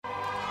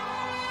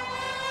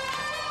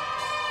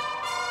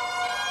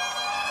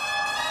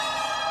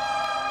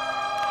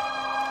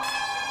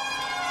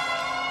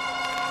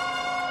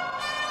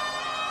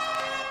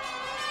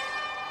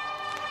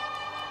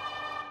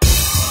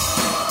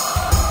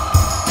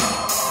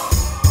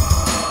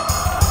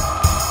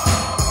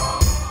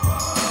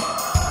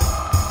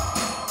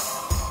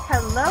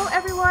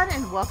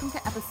welcome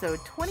to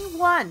episode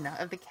 21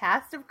 of the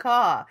Cast of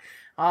Caw.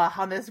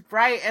 On this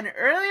bright and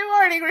early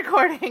morning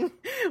recording,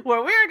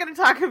 where we are going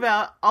to talk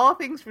about all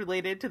things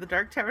related to the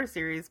Dark Tower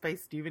series by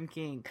Stephen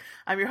King.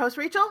 I'm your host,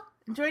 Rachel,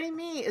 and joining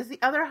me is the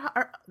other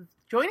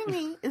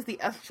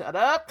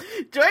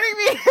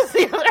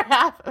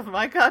half of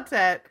my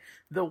content,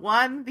 the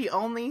one, the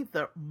only,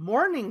 the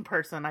morning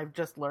person I've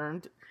just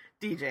learned,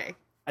 DJ.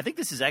 I think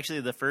this is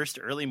actually the first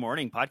early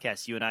morning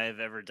podcast you and I have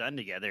ever done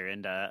together,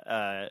 and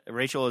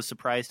Rachel was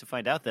surprised to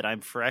find out that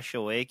I'm fresh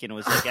awake and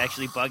was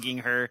actually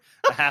bugging her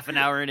a half an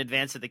hour in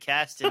advance of the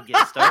cast to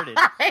get started.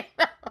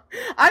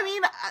 I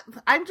mean,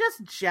 I'm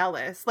just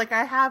jealous. Like,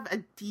 I have a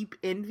deep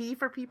envy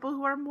for people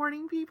who are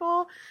morning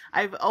people.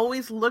 I've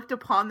always looked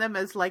upon them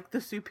as like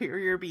the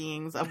superior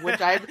beings, of which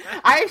I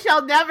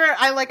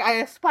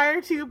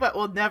aspire to, but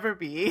will never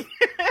be.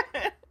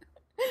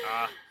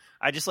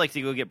 I just like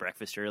to go get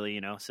breakfast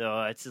early,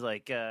 so it's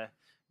like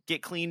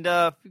get cleaned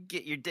up,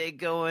 get your day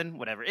going,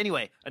 whatever.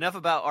 Anyway, enough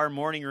about our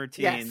morning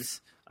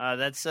routines. Yes.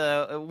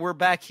 We're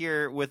back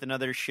here with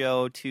another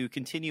show to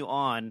continue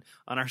on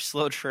our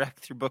slow trek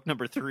through book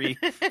number 3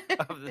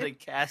 of the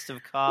Cast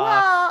of Caw.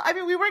 Well, I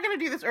mean, we were going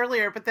to do this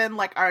earlier, but then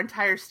our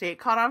entire state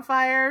caught on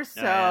fire,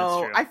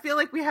 so I feel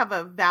like we have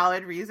a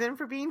valid reason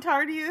for being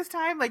tardy this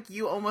time. Like,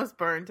 you almost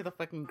burned to the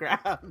fucking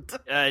ground.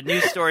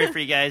 News story for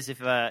you guys,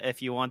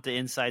 if you want the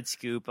inside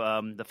scoop.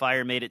 The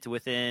fire made it to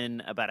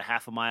within about a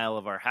half a mile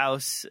of our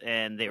house,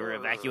 and they were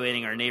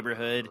evacuating our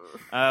neighborhood.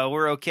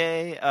 We're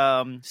okay.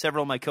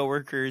 Several of my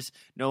coworkers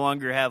no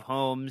longer have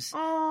homes,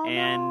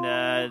 and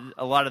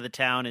a lot of the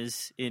town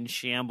is in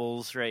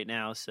shambles right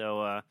now.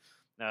 So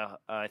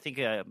I think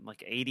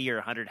 80 or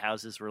 100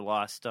 houses were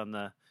lost on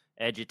the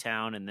edge of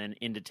town, and then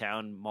into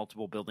town,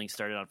 multiple buildings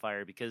started on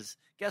fire. Because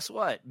guess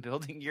what?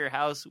 Building your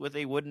house with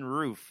a wooden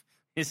roof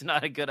is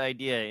not a good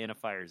idea in a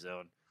fire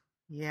zone.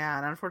 Yeah,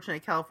 and unfortunately,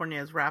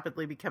 California is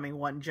rapidly becoming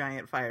one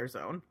giant fire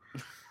zone.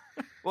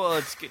 Well,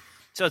 it's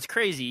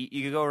crazy.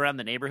 You can go around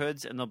the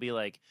neighborhoods, and there'll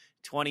be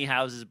 20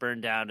 houses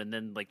burned down, and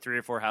then 3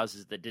 or 4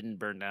 houses that didn't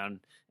burn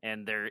down,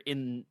 and they're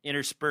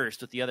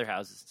interspersed with the other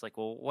houses. It's like,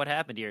 well, what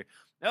happened here?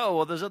 Oh,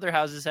 well, those other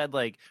houses had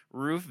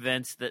roof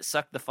vents that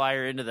sucked the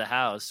fire into the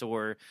house,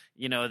 or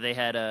they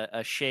had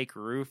a shake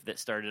roof that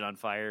started on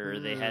fire, or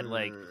they had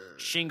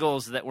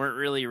shingles that weren't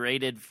really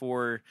rated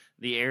for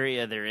the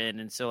area they're in,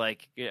 and so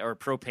or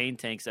propane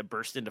tanks that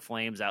burst into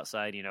flames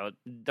outside.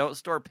 Don't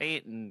store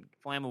paint and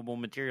flammable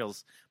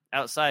materials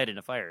outside in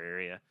a fire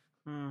area.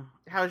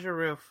 How's your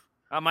roof?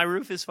 My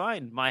roof is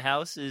fine. My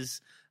house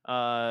is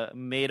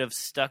made of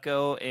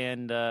stucco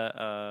and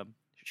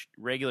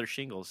regular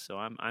shingles, so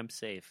I'm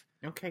safe.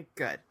 Okay,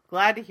 good.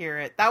 Glad to hear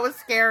it. That was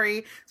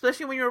scary,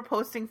 especially when you were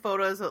posting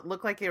photos that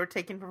looked like they were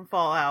taken from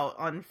Fallout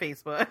on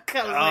Facebook.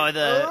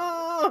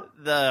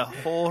 The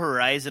whole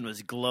horizon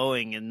was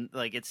glowing, and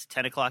it's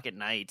 10 o'clock at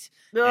night,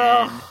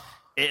 Ugh.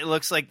 and it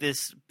looks like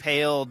this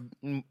pale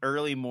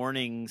early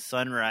morning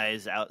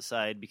sunrise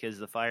outside because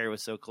the fire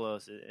was so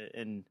close.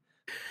 And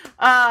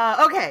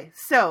okay,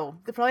 so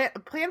the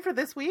plan for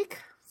this week.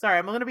 Sorry,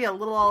 I'm going to be a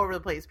little all over the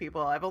place,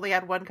 people. I've only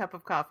had 1 cup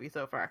of coffee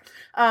so far.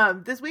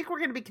 This week we're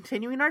going to be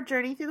continuing our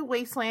journey through the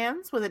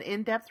Wastelands with an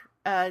in-depth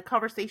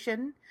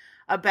conversation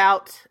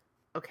about,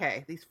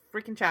 these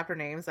freaking chapter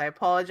names. I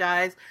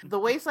apologize. The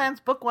Wastelands,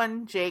 Book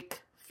 1,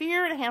 Jake,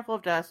 Fear and a Handful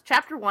of Dust,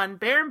 Chapter 1,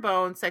 Barren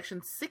Bones,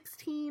 Section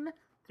 16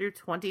 through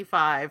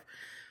 25.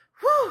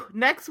 Whew,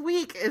 next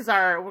week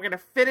we're going to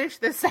finish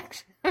this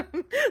section.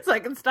 So I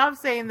can stop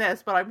saying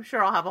this, but I'm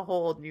sure I'll have a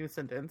whole new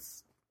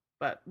sentence.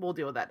 But we'll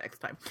deal with that next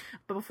time.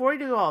 But before we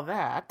do all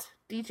that,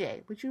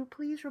 DJ, would you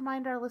please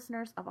remind our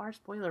listeners of our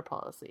spoiler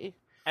policy?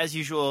 As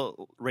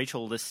usual,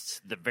 Rachel lists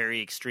the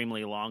very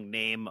extremely long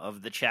name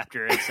of the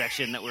chapter and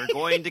section that we're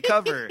going to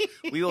cover.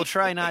 We will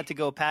try not to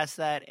go past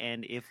that,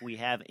 and if we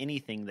have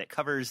anything that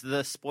covers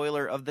the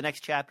spoiler of the next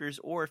chapters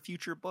or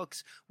future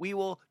books, we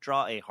will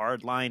draw a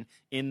hard line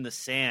in the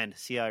sand.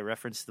 See, I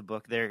referenced the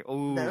book there.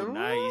 Oh,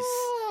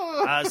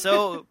 nice.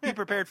 So be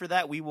prepared for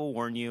that. We will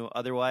warn you.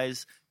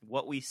 Otherwise,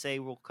 what we say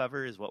we'll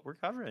cover is what we're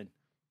covering.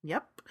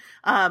 Yep.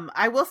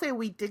 I will say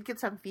we did get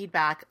some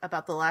feedback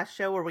about the last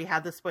show where we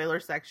had the spoiler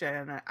section,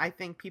 and I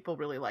think people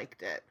really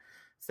liked it.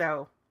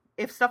 So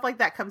if stuff like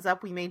that comes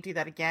up, we may do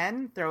that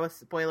again. Throw a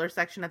spoiler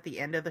section at the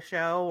end of the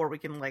show, or we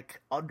can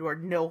do our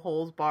no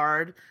holes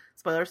barred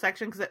spoiler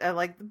section. Because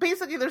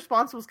basically the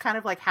response was kind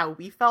of like how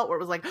we felt, where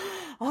it was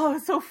oh,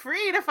 it's so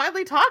free to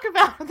finally talk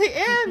about the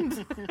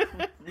end.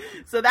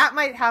 So that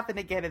might happen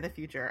again in the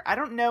future. I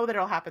don't know that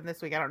it'll happen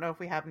this week. I don't know if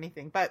we have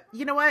anything, but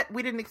you know what?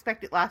 We didn't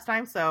expect it last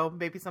time, so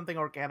maybe something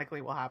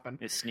organically will happen.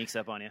 It sneaks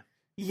up on you.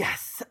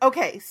 Yes.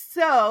 Okay,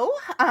 so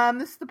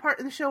this is the part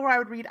of the show where I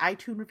would read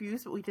iTunes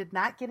reviews, but we did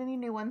not get any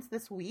new ones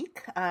this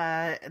week.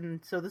 And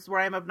so this is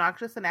where I'm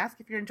obnoxious and ask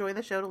if you're enjoying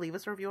the show to leave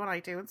us a review on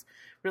iTunes.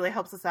 Really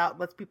helps us out,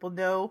 lets people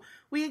know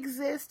we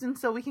exist, and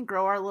so we can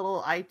grow our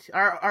little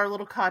our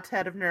little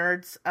quartet of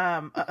nerds.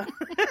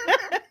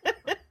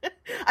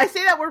 I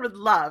say that word with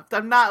love.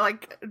 I'm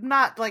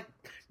not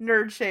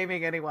nerd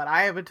shaming anyone.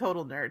 I am a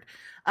total nerd.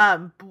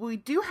 But we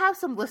do have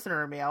some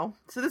listener mail.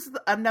 So this is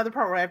another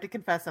part where I have to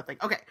confess something.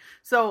 Okay,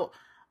 so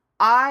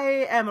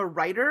I am a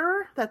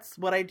writer. That's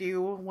what I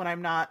do when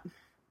I'm not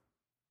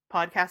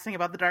podcasting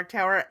about the Dark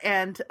Tower.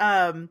 And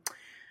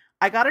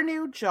I got a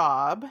new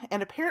job,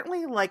 and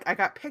apparently, like, I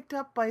got picked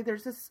up by,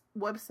 there's this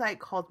website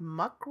called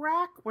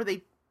Muckrack where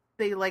they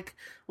like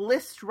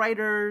list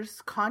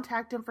writers'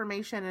 contact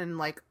information and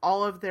like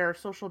all of their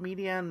social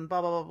media and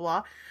blah blah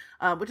blah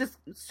blah, which is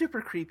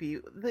super creepy.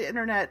 The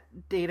internet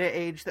data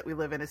age that we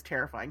live in is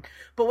terrifying.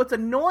 But what's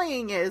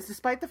annoying is,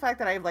 despite the fact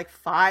that I have like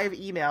 5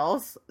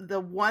 emails, the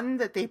one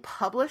that they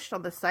published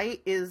on the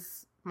site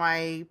is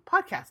my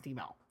podcast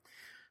email.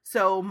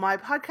 So my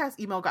podcast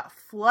email got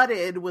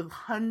flooded with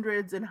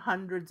hundreds and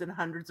hundreds and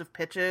hundreds of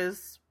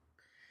pitches.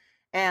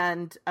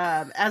 And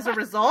as a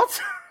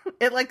result,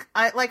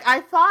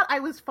 I thought I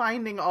was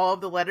finding all of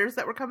the letters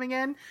that were coming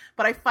in,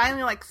 but I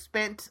finally like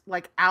spent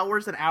like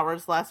hours and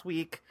hours last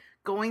week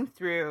going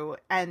through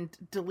and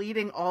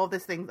deleting all of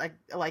these things.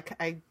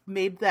 I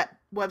made that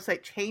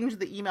website change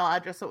the email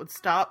address so it would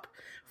stop.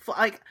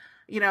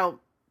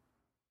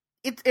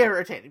 It's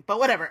irritating, but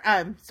whatever.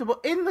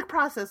 So in the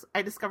process,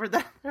 I discovered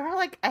that there are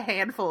like a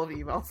handful of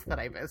emails that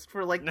I missed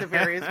for like the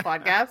various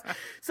podcasts.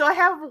 So I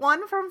have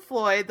one from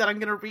Floyd that I'm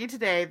going to read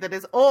today that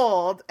is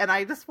old, and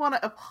I just want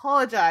to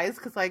apologize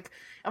because like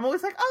I'm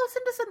always like, oh,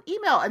 send us an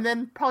email, and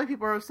then probably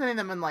people are sending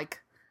them and like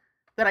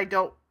that I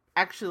don't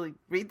actually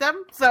read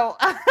them. So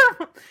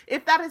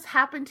if that has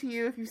happened to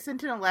you, if you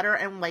sent in a letter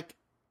and like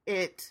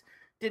it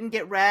didn't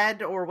get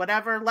read or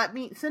whatever,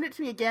 send it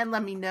to me again.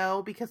 Let me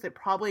know, because it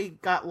probably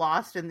got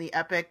lost in the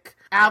epic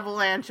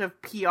avalanche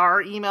of PR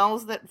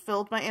emails that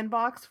filled my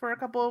inbox for a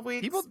couple of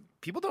weeks.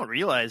 People don't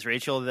realize,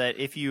 Rachel, that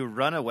if you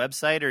run a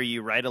website or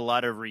you write a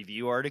lot of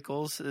review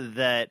articles,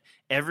 that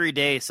every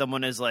day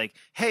someone is like,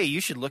 hey, you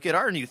should look at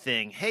our new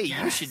thing. Hey,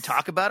 yes, you should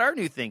talk about our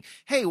new thing.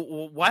 Hey,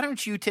 why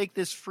don't you take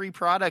this free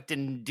product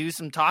and do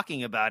some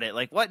talking about it?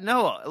 Like, what?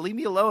 No, leave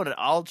me alone.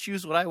 I'll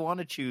choose what I want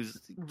to choose.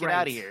 Get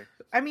out of here.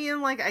 I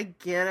mean, like, I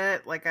get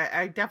it. Like,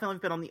 I definitely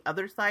have been on the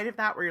other side of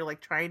that, where you're, like,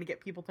 trying to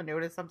get people to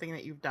notice something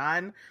that you've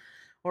done,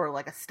 or,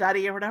 like, a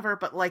study or whatever.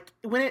 But, like,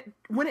 when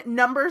it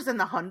numbers in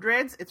the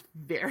hundreds, it's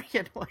very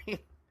annoying.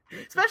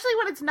 Especially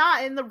when it's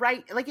not in the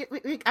right,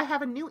 like, I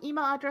have a new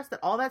email address that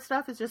all that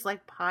stuff is just,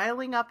 like,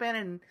 piling up in,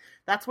 and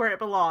that's where it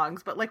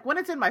belongs. But, like, when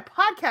it's in my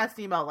podcast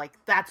email, like,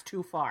 that's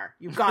too far.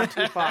 You've gone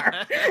too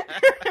far.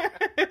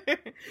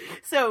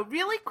 So,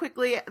 really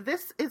quickly,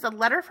 this is a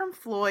letter from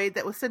Floyd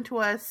that was sent to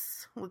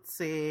us, let's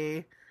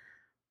see,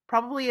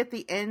 probably at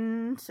the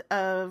end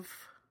of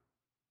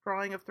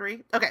Drawing of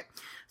 3. Okay,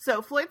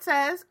 so Floyd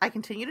says, I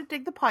continue to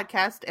dig the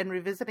podcast and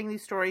revisiting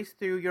these stories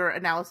through your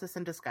analysis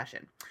and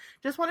discussion.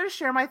 Just wanted to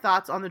share my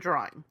thoughts on the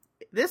drawing.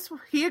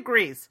 He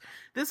agrees.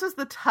 This was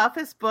the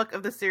toughest book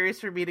of the series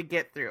for me to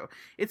get through.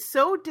 It's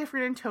so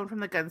different in tone from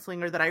The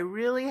Gunslinger that I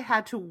really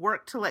had to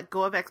work to let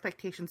go of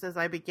expectations as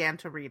I began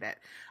to read it.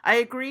 I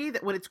agree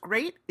that when it's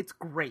great,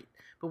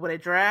 but when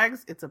it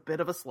drags, it's a bit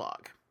of a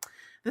slog.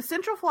 The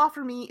central flaw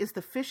for me is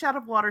the fish out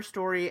of water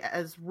story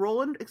as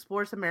Roland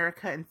explores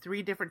America in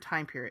 3 different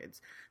time periods.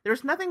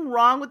 There's nothing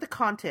wrong with the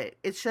content,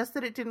 it's just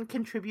that it didn't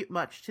contribute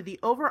much to the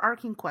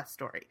overarching quest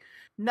story.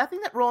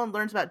 Nothing that Roland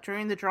learns about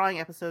during the drawing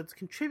episodes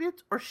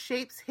contributes or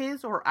shapes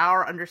his or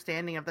our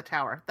understanding of the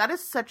tower. That is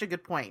such a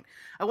good point.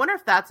 I wonder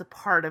if that's a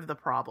part of the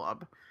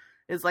problem.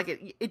 Is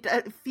like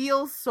it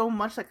feels so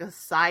much like a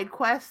side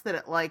quest that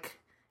it like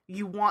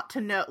you want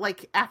to know,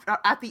 like,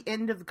 at the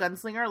end of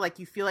Gunslinger, like,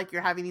 you feel like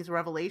you're having these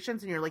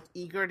revelations and you're, like,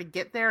 eager to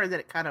get there, and then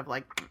it kind of,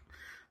 like,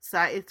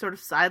 it sort of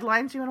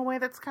sidelines you in a way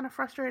that's kind of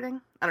frustrating.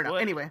 I don't know.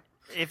 Anyway.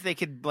 If they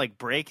could, like,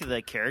 break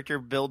the character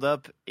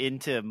build-up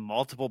into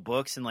multiple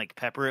books and, like,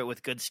 pepper it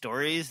with good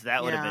stories,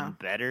 that would have been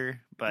better.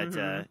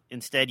 But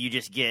instead, you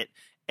just get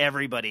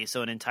everybody,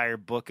 so an entire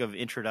book of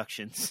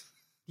introductions.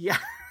 Yeah.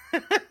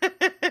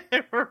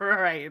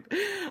 Right.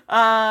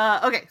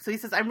 Okay, so he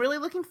says, I'm really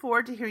looking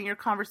forward to hearing your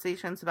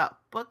conversations about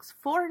books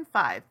 4 and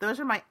 5. Those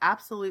are my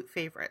absolute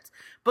favorites.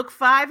 Book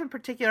 5 in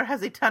particular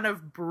has a ton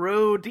of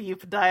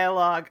bro-deep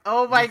dialogue.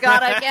 Oh my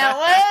god, I can't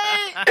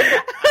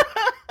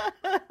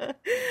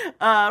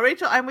wait!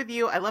 Rachel, I'm with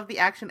you. I love the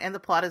action and the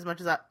plot as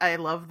much as I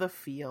love the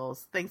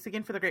feels. Thanks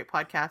again for the great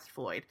podcast,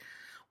 Floyd.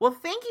 Well,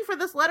 thank you for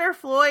this letter,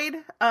 Floyd.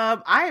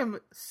 I am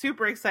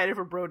super excited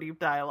for bro-deep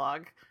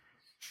dialogue.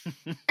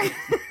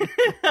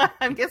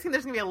 I'm guessing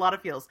there's gonna be a lot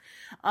of feels,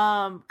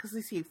 because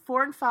we see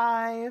 4 and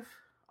 5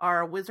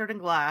 are Wizard and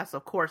Glass.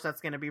 Of course,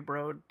 that's gonna be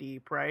bro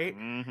deep, right?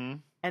 Mm-hmm.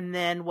 And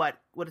then what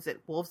is it?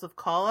 Wolves of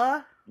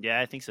Kala?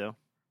 Yeah, I think so.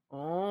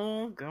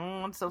 Oh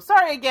god! So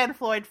sorry again,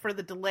 Floyd, for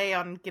the delay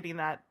on getting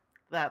that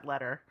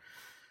letter.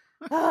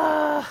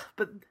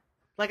 But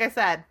like I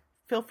said,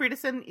 feel free to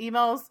send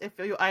emails. If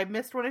I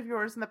missed one of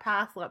yours in the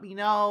past, let me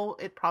know.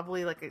 It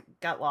probably it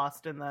got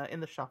lost in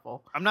the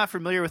shuffle. I'm not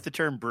familiar with the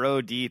term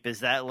bro deep. Is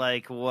that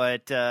like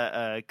what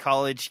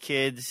college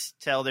kids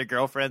tell their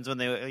girlfriends when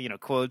they,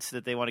 quotes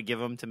that they want to give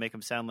them to make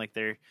them sound like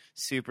they're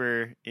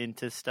super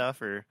into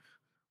stuff? Or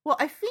well,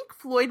 I think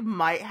Floyd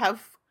might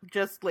have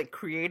just like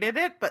created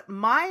it, but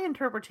my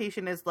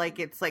interpretation is like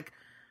it's like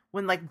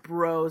when like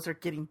bros are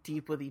getting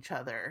deep with each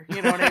other.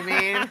 You know what I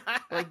mean?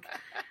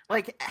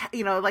 like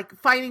you know, like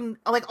finding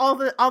like all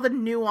the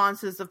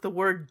nuances of the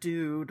word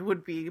dude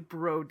would be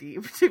bro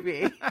deep to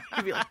me.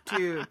 You'd be like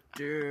dude,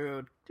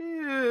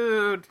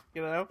 you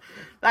know?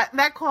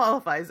 That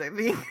qualifies, I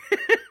think.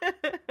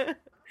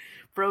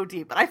 Bro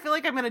deep. But I feel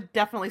like I'm gonna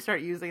definitely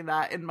start using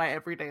that in my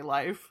everyday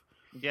life.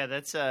 Yeah,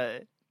 that's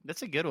a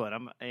good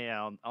one.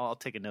 I'll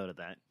take a note of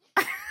that.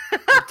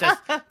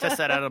 Test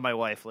that out on my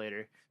wife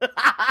later. All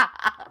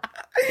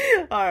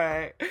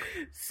right.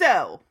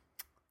 So,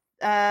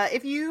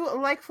 if you,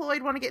 like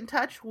Floyd, want to get in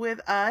touch with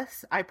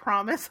us, I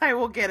promise I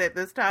will get it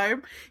this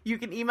time. You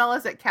can email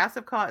us at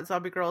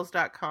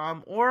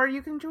castofcaw@zombiegirls.com, or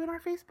you can join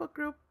our Facebook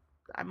group.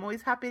 I'm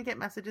always happy to get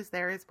messages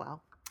there as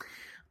well.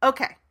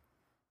 Okay.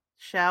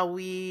 Shall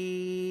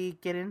we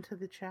get into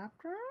the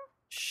chapter?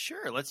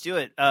 Sure, let's do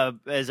it.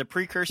 As a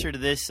precursor to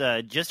this,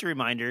 just a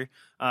reminder,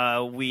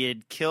 we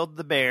had killed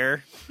the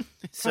bear.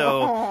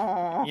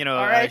 So, you know,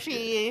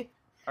 R.I.P.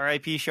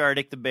 R.I.P.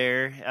 Shardik the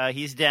bear.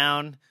 He's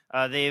down.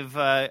 They've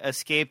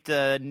escaped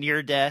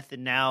near death,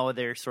 and now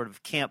they're sort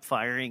of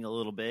campfiring a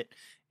little bit.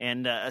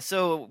 And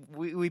so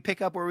we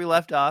pick up where we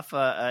left off.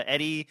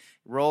 Eddie,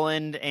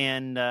 Roland,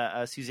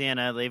 and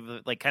Susanna,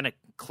 they've like kind of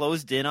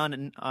closed in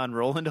on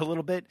Roland a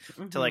little bit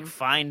to like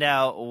find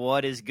out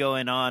what is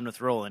going on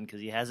with Roland, because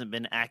he hasn't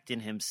been acting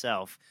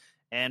himself.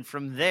 And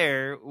from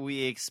there,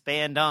 we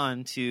expand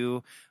on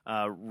to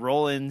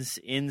Roland's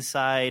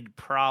inside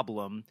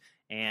problem,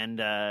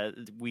 and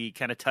we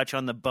kind of touch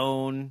on the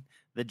bone,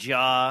 the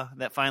jaw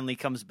that finally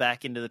comes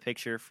back into the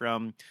picture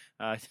from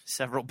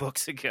several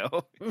books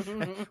ago.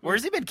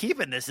 Where's he been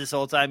keeping this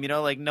whole time? You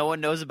know, like no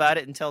one knows about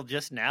it until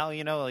just now.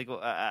 You know, like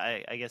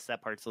I guess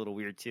that part's a little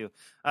weird too.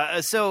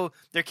 So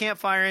they're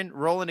campfiring.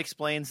 Roland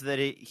explains that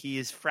he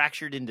is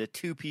fractured into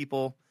two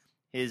people.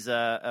 His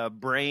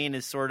brain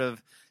is sort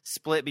of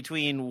split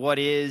between what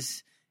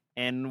is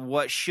and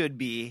what should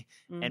be,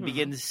 and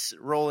begins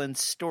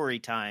Roland's story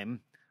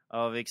time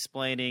of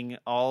explaining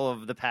all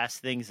of the past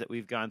things that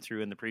we've gone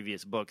through in the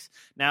previous books.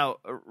 Now,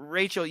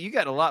 Rachel, you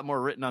got a lot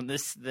more written on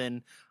this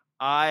than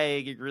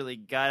I really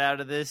got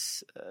out of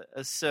this.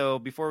 So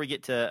before we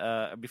get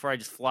to, before I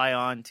just fly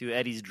on to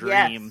Eddie's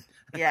dream,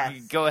 yes.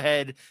 Go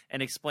ahead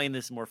and explain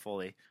this more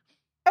fully.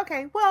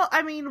 Okay, well,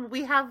 I mean,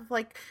 we have,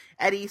 like,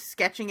 Eddie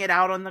sketching it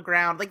out on the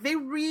ground. Like, they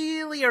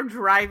really are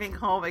driving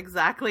home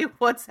exactly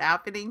what's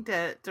happening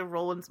to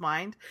Roland's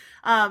mind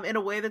in a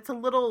way that's a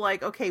little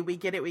like, okay, we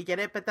get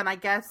it. But then I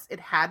guess it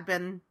had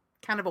been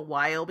kind of a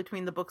while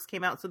between the books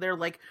came out. So they're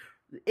like,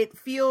 it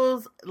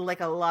feels like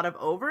a lot of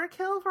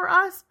overkill for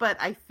us. But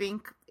I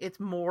think it's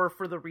more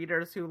for the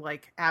readers who,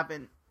 like,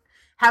 haven't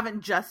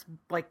just,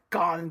 like,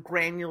 gone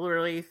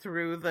granularly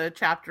through the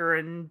chapter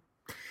and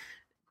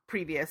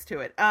previous to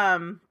it.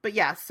 But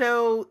yeah,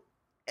 so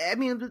I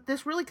mean,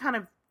 this really kind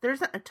of,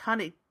 there's a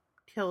ton of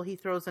kill he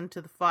throws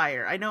into the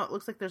fire. I know it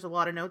looks like there's a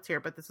lot of notes here,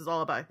 but this is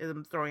all about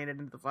him throwing it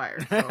into the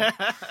fire.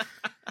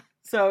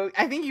 So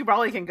I think you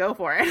probably can go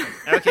for it.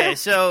 Okay,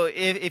 so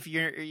if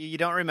you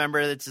don't remember,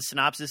 it's a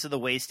synopsis of the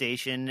way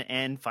station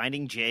and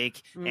finding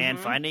Jake and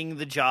finding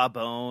the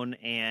jawbone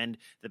and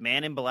the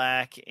man in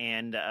black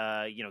and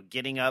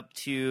getting up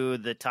to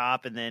the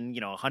top, and then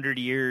 100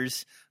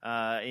 years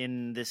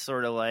in this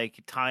sort of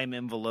like time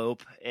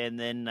envelope, and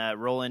then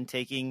Roland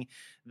taking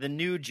the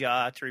new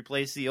jaw to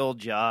replace the old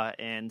jaw,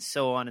 and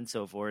so on and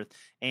so forth.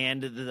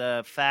 And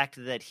the fact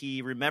that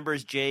he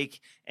remembers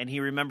Jake, and he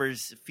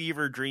remembers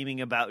fever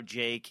dreaming about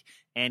Jake,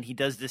 and he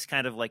does this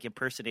kind of like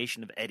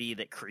impersonation of Eddie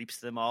that creeps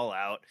them all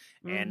out.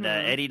 And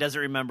Eddie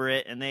doesn't remember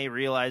it, and they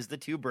realize the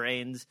two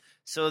brains.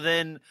 So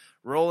then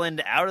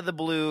Roland, out of the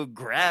blue,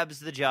 grabs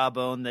the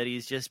jawbone that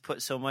he's just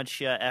put so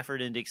much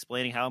effort into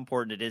explaining how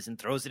important it is, and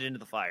throws it into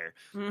the fire.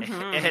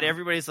 And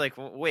everybody's like,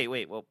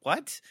 wait,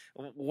 what?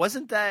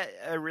 Wasn't that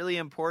a really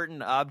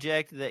important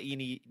object that you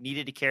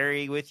needed to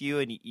carry with you,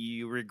 and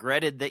you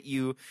regretted that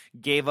you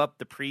gave up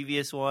the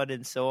previous one,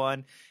 and so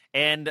on?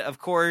 And, of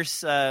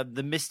course,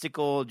 the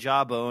mystical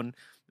jawbone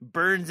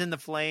burns in the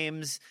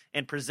flames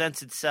and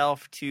presents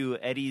itself to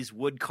Eddie's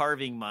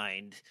wood-carving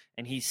mind.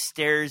 And he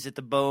stares at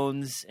the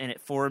bones, and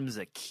it forms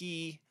a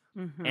key.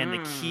 And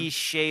the key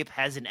shape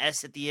has an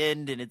S at the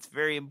end, and it's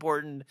very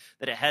important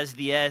that it has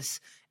the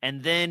S.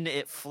 And then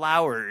it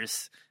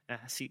flowers.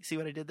 See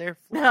what I did there?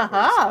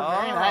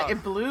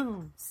 It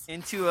blooms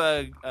into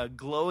a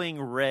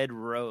glowing red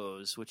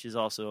rose, which is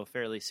also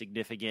fairly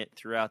significant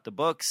throughout the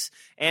books.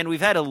 And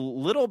we've had a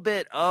little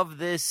bit of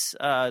this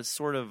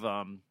sort of,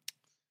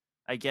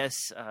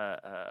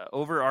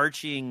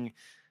 overarching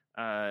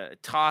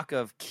talk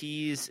of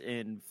keys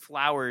and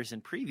flowers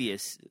in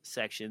previous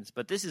sections,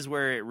 but this is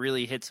where it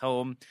really hits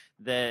home,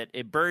 that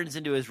it burns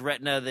into his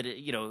retina that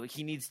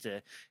he needs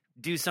to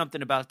do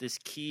something about this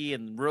key,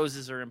 and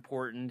roses are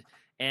important.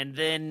 And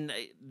then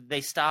they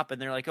stop and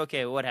they're like,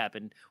 okay, what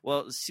happened?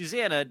 Well,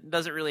 Susanna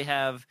doesn't really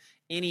have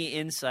any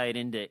insight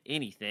into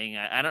anything.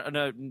 I don't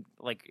know.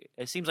 Like,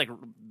 it seems like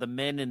the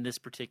men in this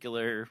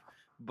particular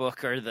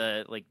book are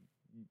the like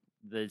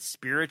the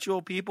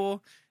spiritual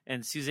people,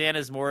 and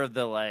Susanna's more of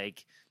the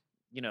like,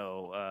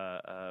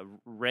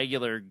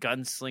 regular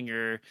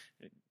gunslinger,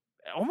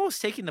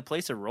 almost taking the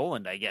place of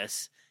Roland, I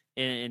guess,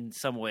 in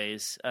some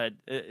ways,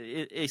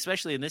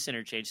 especially in this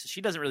interchange. So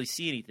she doesn't really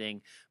see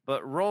anything,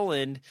 but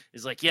Roland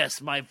is like, yes,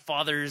 my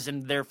fathers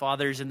and their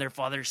fathers and their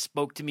fathers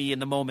spoke to me in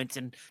the moment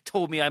and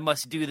told me I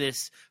must do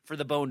this for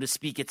the bone to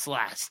speak its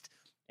last.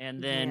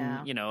 And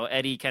then,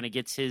 Eddie kind of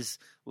gets his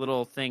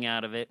little thing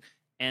out of it.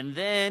 And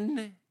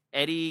then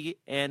Eddie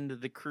and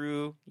the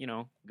crew,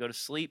 go to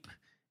sleep.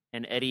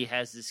 And Eddie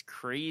has this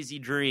crazy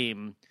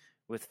dream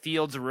with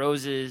fields of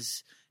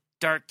roses,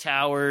 dark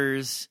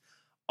towers,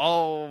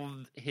 all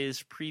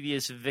his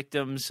previous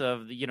victims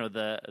of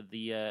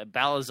the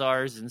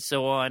Balazars and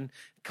so on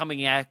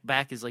coming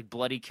back as like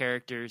bloody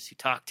characters who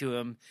talk to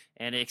him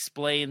and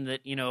explain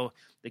that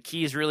the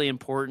key is really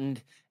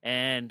important.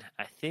 And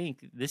I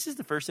think this is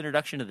the first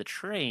introduction of the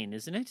train,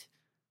 isn't it?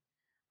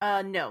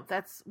 No,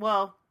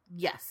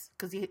 yes,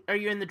 because are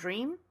you in the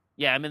dream?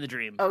 Yeah, I'm in the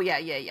dream. Oh, yeah.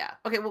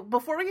 Okay, well,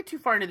 before we get too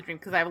far into the dream,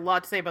 because I have a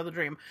lot to say about the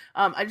dream,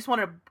 I just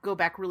want to go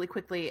back really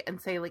quickly and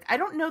say, like, I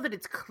don't know that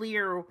it's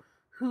clear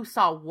who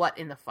saw what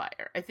in the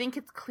fire. I think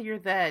it's clear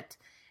that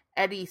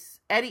Eddie,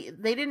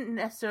 they didn't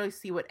necessarily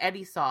see what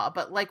Eddie saw,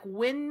 but, like,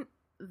 when,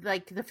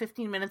 like, the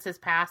 15 minutes has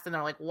passed and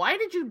they're like, why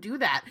did you do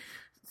that?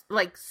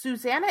 Like,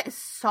 Susanna is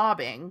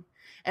sobbing,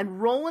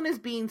 and Roland is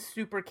being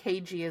super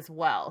cagey as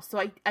well.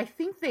 So I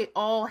think they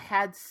all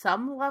had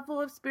some level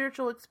of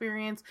spiritual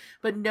experience,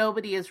 but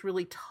nobody is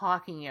really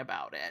talking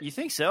about it. You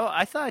think so?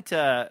 I thought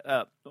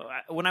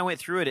when I went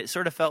through it, it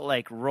sort of felt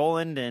like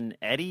Roland and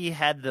Eddie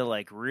had the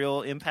like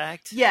real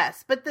impact.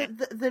 Yes, but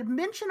the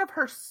mention of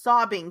her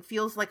sobbing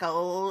feels like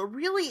a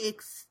really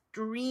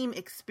extreme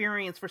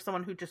experience for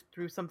someone who just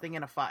threw something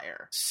in a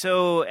fire.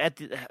 So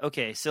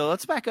so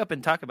let's back up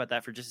and talk about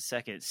that for just a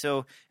second.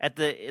 So at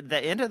the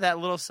end of that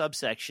little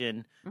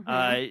subsection,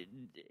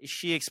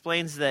 she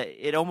explains that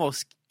it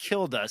almost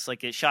killed us,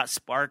 like it shot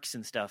sparks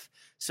and stuff.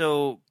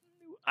 So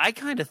I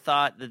kind of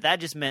thought that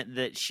just meant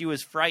that she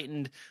was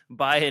frightened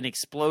by an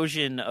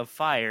explosion of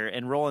fire,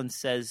 and Roland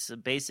says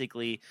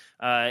basically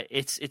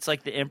it's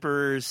like the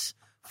Emperor's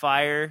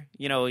fire.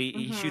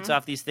 He shoots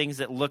off these things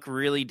that look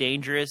really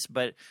dangerous,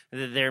 but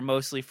they're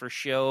mostly for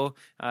show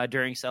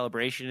during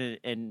celebration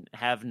and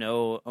have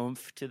no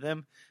oomph to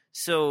them.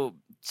 So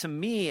to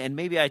me, and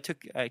maybe I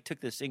took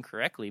this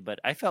incorrectly, but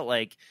I felt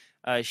like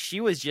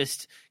she was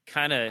just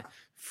kind of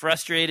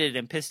frustrated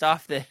and pissed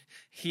off that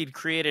he'd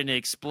created an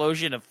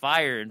explosion of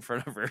fire in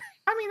front of her.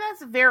 I mean,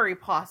 that's very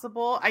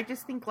possible. I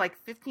just think like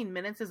 15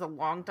 minutes is a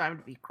long time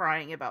to be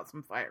crying about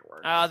some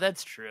fireworks.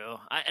 That's true.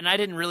 I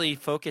didn't really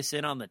focus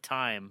in on the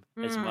time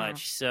as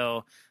much,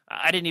 so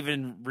I didn't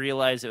even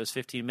realize it was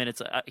 15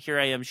 minutes. Here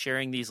I am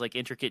sharing these like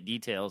intricate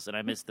details, and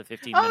I missed the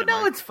 15-minute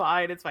mark. It's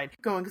fine. It's fine.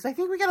 Going, because I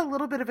think we got a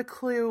little bit of a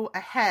clue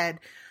ahead,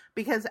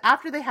 because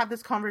after they have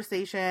this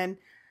conversation,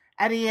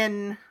 Eddie,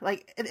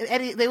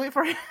 they wait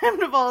for him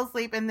to fall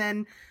asleep, and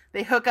then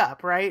they hook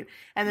up, right?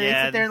 And then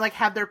they sit there and like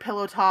have their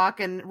pillow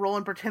talk, and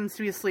Roland pretends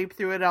to be asleep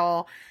through it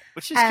all.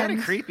 Which is kind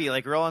of creepy.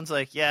 Like Roland's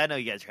like, yeah, I know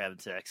you guys are having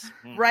sex.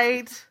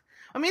 Right.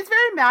 I mean, it's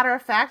very matter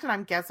of fact, and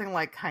I'm guessing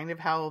like kind of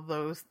how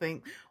those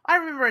things. I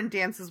remember in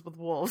Dances with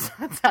Wolves,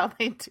 that's how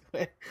they do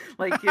it.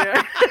 Like,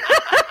 but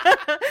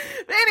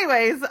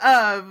anyways,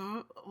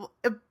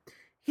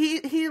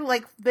 he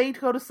like, they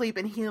go to sleep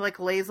and he like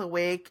lays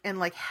awake and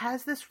like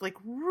has this like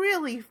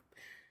really,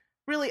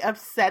 really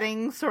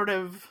upsetting sort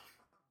of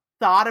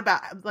thought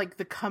about like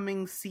the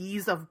coming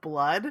seas of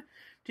blood.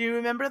 Do you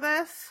remember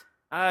this?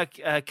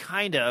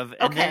 Kind of.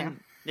 And then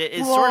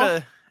it sort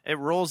of it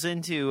rolls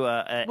into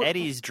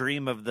Eddie's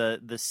dream of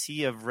the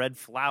sea of red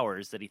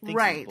flowers that he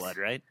thinks is blood,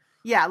 right?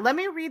 Yeah, let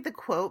me read the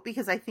quote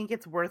because I think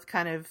it's worth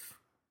kind of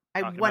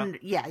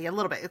yeah, a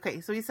little bit.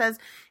 Okay, so he says,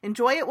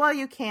 "Enjoy it while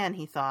you can,"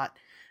 he thought,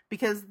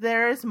 "because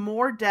there is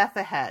more death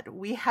ahead.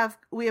 We have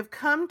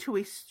come to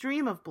a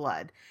stream of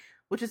blood."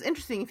 Which is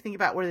interesting if you think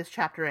about where this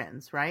chapter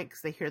ends, right?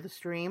 Because they hear the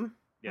stream.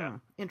 Yeah.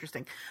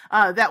 Interesting.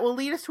 That will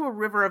lead us to a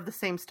river of the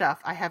same stuff,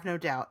 I have no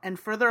doubt. And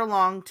further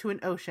along to an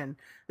ocean.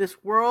 In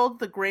this world,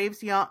 the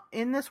graves yawn,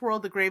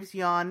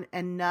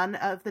 and none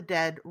of the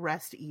dead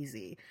rest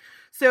easy.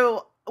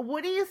 So,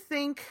 what do you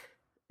think?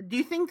 Do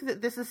you think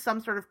that this is some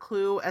sort of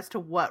clue as to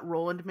what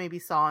Roland maybe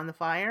saw in the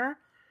fire?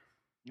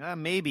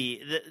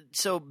 Maybe.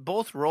 So,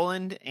 both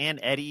Roland and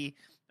Eddie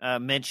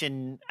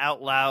mention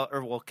out loud,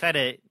 or kind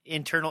of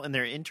in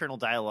their internal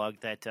dialogue,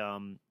 that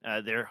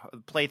they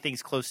play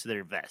things close to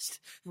their vest.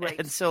 Right.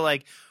 And so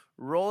like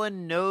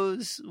Roland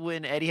knows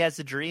when Eddie has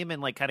a dream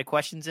and like kind of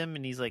questions him,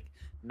 and he's like,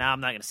 "Nah,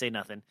 I'm not gonna say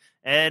nothing."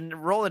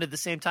 And Roland at the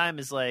same time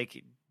is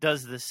like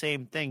does the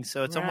same thing.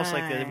 So it's almost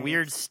like a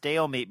weird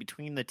stalemate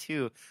between the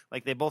two.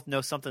 Like they both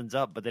know something's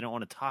up, but they don't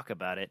want to talk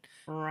about it.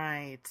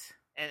 Right.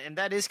 And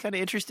that is kind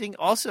of interesting.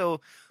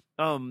 Also,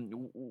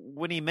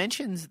 when he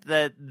mentions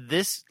that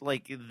this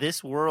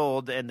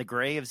world and the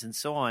graves and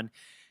so on,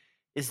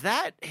 is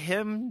that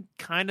him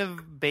kind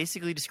of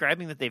basically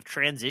describing that they've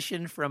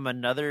transitioned from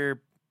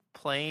another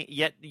plane,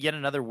 yet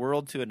another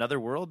world to another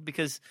world,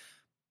 because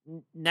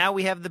now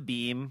we have the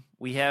beam,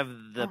 we have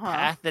the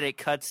path that it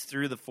cuts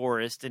through the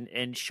forest and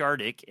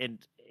Shardik, and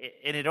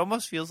it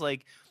almost feels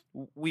like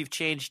we've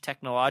changed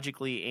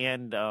technologically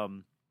and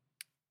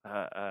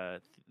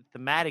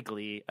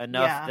thematically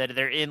enough that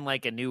they're in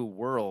like a new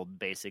world,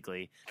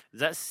 basically.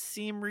 Does that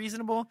seem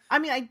reasonable? I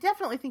mean, I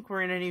definitely think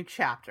we're in a new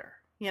chapter.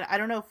 I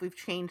don't know if we've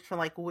changed from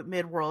like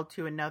mid-world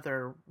to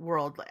another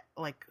world,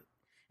 like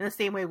in the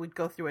same way we'd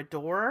go through a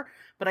door.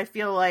 But I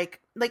feel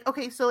like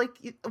okay, so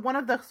like one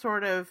of the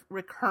sort of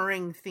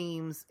recurring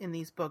themes in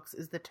these books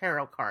is the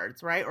tarot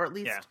cards, right? Or at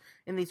least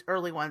in these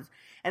early ones.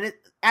 And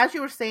as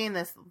you were saying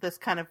this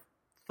kind of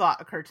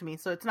thought occurred to me.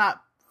 So it's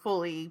not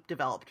fully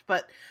developed,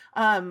 but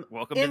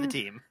welcome to the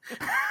team.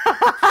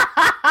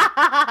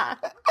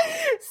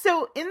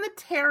 So in the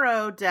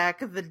tarot deck,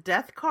 the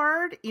death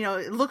card,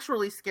 it looks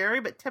really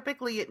scary, but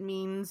typically it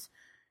means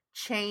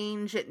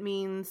change. It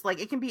means like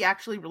it can be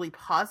actually really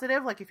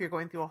positive, like if you're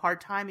going through a hard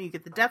time and you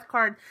get the death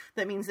card,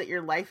 that means that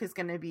your life is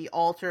going to be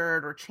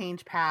altered or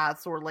change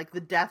paths, or like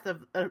the death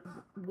of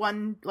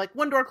one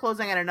door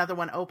closing and another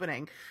one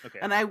opening.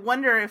 And I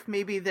wonder if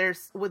maybe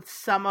there's, with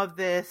some of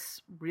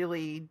this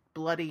really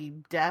bloody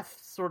death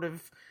sort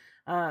of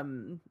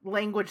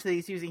language that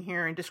he's using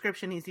here and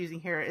description he's using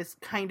here, is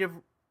kind of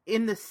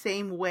in the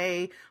same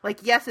way. Like,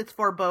 yes, it's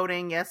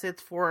foreboding, yes,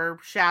 it's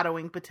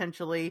foreshadowing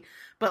potentially,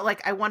 but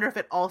like I wonder if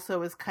it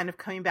also is kind of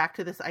coming back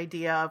to this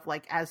idea of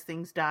like, as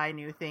things die,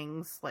 new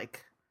things,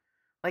 like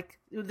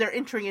they're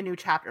entering a new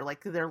chapter,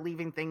 like they're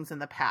leaving things in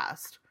the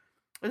past.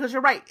 Because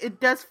you're right, it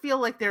does feel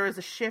like there is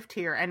a shift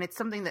here, and it's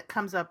something that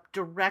comes up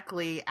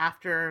directly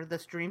after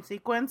this dream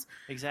sequence.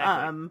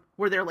 Exactly.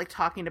 Where they're like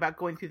talking about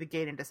going through the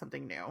gate into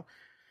something new.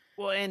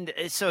 Well, and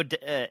so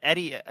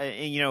Eddie,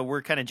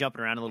 we're kind of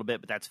jumping around a little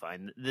bit, but that's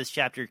fine. This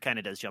chapter kind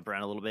of does jump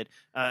around a little bit.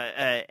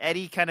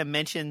 Eddie kind of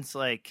mentions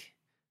like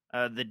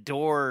the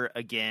door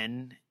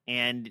again,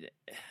 and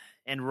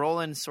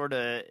Roland sort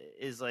of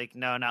is like,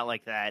 no, not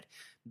like that.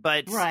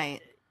 But right.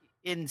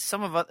 In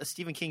some of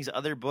Stephen King's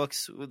other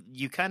books,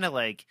 you kind of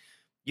like,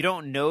 you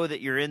don't know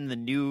that you're in the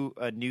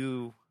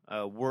new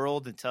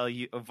world until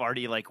you have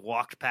already like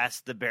walked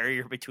past the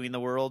barrier between the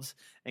worlds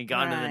and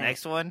gone to the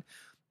next one.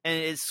 And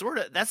it's sort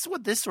of, that's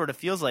what this sort of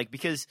feels like,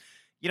 because,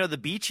 the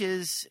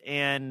beaches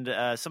and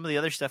some of the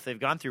other stuff they've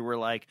gone through were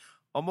like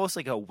almost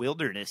like a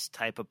wilderness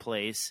type of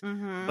place,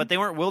 but they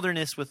weren't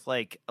wilderness with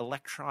like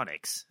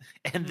electronics.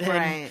 And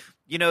then,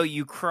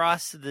 you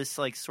cross this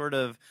like sort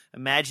of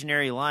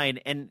imaginary line.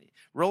 And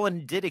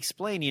Roland did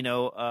explain,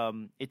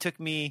 it took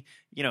me,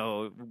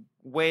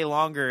 way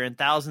longer and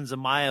thousands of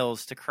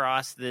miles to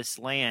cross this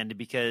land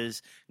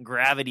because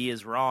gravity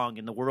is wrong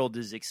and the world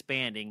is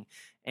expanding.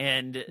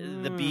 And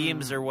the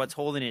beams are what's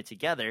holding it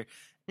together.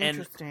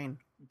 Interesting.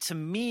 And to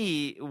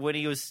me, when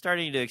he was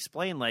starting to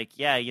explain, like,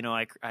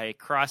 I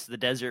crossed the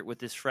desert with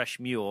this fresh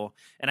mule,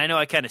 and I know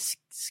I kind of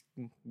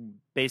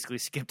basically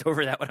skipped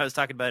over that when I was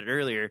talking about it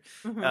earlier.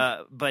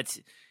 But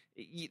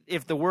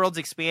if the world's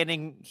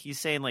expanding, he's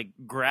saying like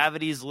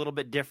gravity is a little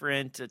bit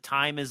different,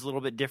 time is a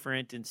little bit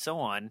different, and so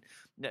on.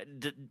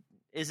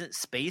 Isn't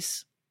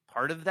space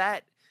part of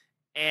that?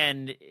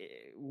 And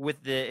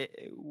with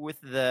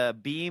the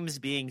beams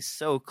being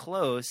so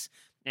close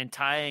and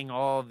tying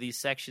all of these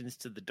sections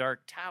to the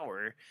Dark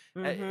Tower,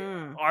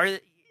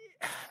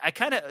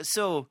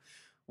 so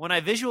when I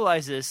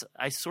visualize this,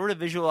 I sort of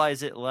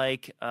visualize it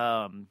like,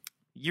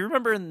 you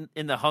remember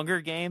in the Hunger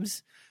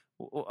Games,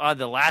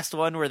 the last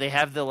one where they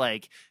have the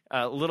like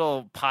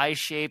little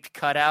pie-shaped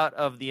cutout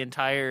of the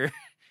entire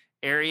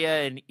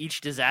area, and each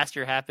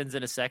disaster happens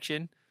in a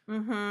section.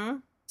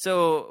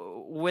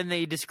 So when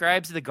they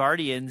describes the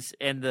Guardians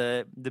and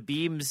the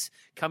beams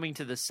coming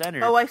to the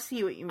center, I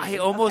see what you mean. I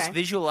almost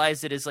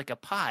visualize it as like a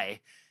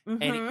pie,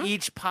 and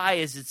each pie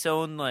is its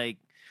own like,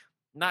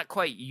 not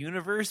quite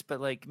universe,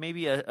 but like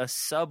maybe a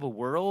sub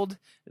world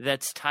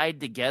that's tied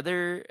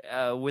together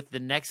with the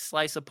next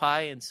slice of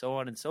pie, and so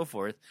on and so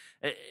forth.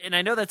 And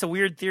I know that's a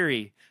weird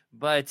theory,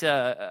 but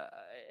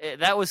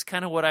that was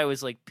kind of what I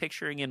was like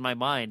picturing in my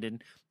mind.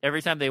 And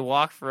every time they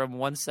walk from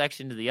one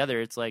section to the other,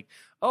 it's like,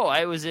 oh,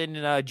 I was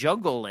in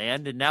Jungle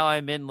Land, and now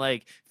I'm in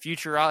like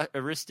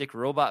futuristic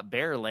robot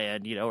bear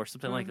land, or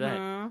something like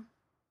that.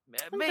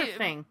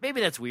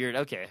 Maybe that's weird.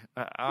 Okay.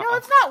 No,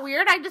 it's not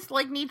weird. I just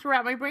like need to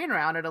wrap my brain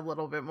around it a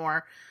little bit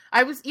more.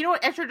 I was,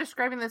 as you're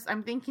describing this,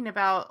 I'm thinking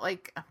about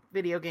like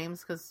video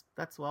games, because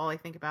that's all I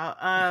think about.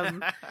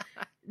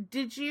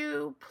 Did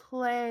you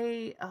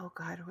play, oh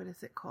God, what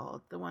is it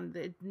called?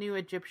 The new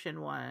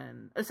Egyptian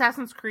one,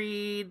 Assassin's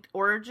Creed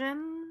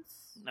Origins?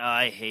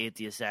 I hate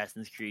the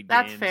Assassin's Creed games.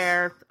 That's games.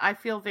 fair. I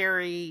feel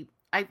very...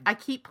 I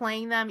keep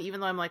playing them,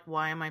 even though I'm like,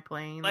 why am I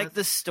playing this? Like,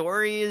 the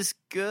story is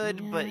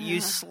good, but you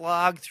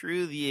slog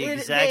through the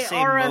exact same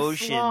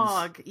motions. They are a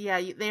slog.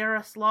 Yeah, they are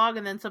a slog,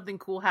 and then something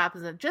cool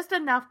happens, and just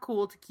enough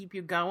cool to keep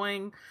you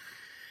going.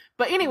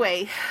 But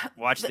anyway,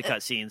 watch the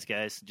cutscenes,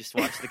 guys. Just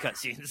watch the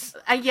cutscenes.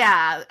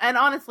 Yeah, and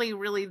honestly,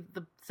 really,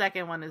 the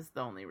second one is the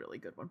only really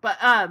good one. But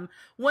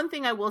one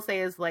thing I will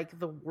say is like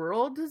the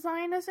world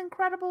design is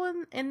incredible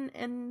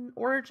in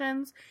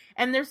Origins,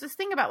 and there's this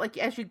thing about like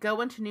as you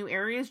go into new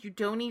areas, you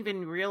don't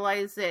even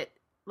realize it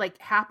like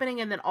happening,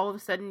 and then all of a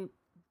sudden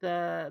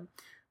the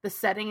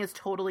setting is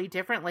totally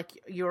different. Like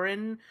you're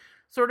in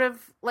sort of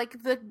like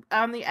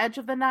on the edge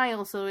of the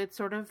Nile, so it's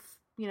sort of,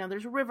 you know,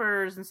 there's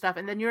rivers and stuff,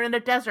 and then you're in a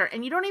desert,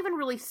 and you don't even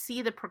really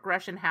see the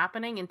progression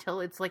happening until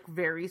it's like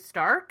very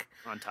stark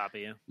on top of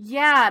you.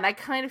 Yeah, and I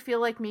kind of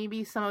feel like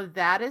maybe some of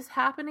that is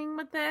happening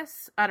with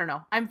this. I don't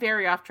know. I'm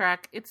very off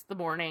track. It's the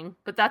morning,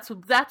 but that's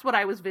what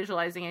I was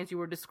visualizing as you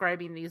were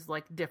describing these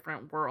like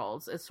different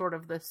worlds, as sort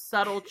of the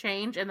subtle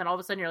change, and then all of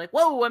a sudden you're like,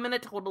 whoa, I'm in a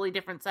totally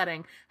different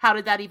setting. How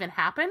did that even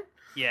happen?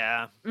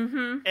 Yeah.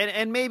 Mm-hmm.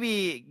 And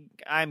maybe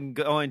I'm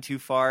going too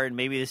far, and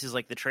maybe this is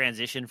like the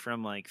transition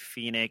from like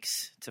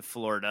Phoenix to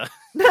Florida,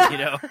 you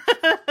know?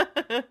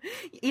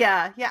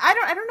 Yeah.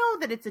 I don't know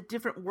that it's a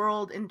different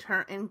world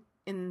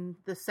in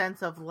the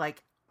sense of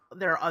like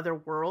there are other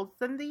worlds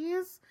than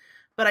these,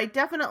 but I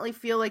definitely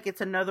feel like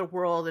it's another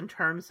world in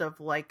terms of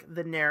like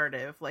the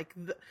narrative, like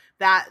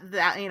that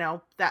you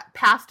know, that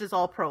past is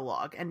all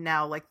prologue, and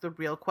now like the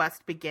real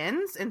quest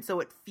begins, and so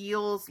it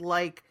feels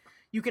like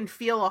you can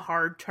feel a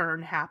hard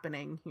turn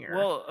happening here.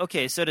 Well,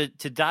 okay, so to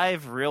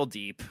dive real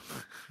deep,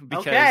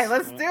 because okay,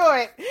 let's do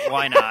it.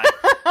 Why not?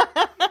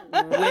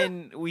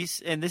 And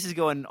this is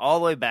going all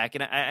the way back,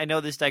 and I know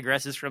this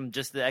digresses from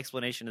just the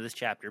explanation of this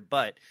chapter,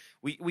 but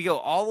we go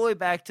all the way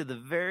back to the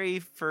very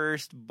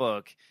first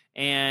book,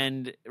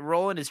 and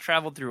Roland has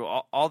traveled through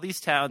all these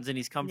towns, and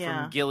he's come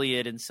from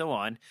Gilead and so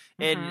on,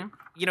 and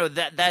you know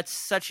that's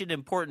such an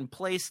important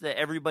place that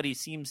everybody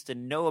seems to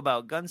know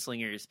about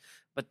gunslingers.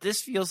 But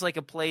this feels like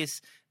a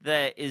place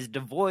that is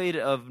devoid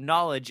of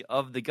knowledge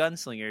of the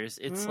gunslingers.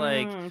 It's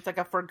like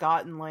a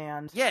forgotten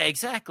land. Yeah,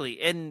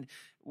 exactly. And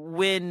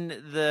when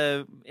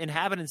the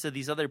inhabitants of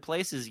these other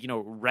places, you know,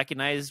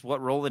 recognize what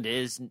Roland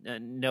is,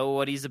 know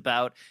what he's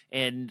about,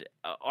 and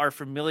are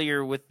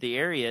familiar with the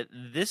area,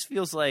 this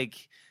feels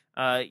like,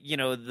 you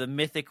know, the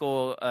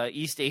mythical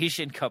East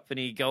Asian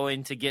company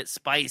going to get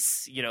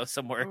spice, you know,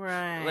 somewhere.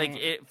 Right. Like,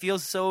 it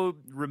feels so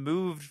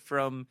removed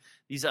from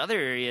these other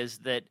areas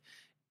that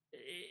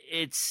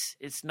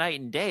it's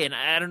night and day. And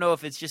I don't know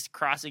if it's just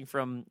crossing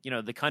from, you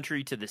know, the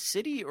country to the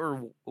city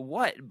or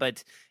what,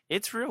 but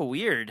it's real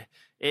weird.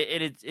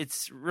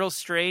 It's real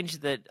strange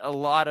that a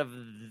lot of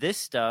this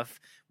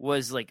stuff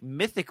was like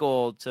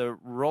mythical to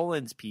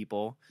Roland's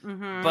people.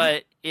 Mm-hmm.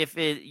 But if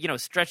it, you know,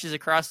 stretches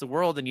across the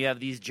world and you have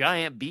these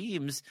giant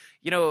beams,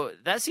 you know,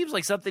 that seems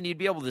like something you'd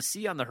be able to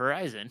see on the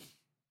horizon.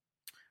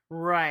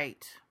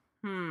 Right.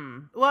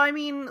 Well, I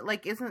mean,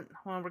 like,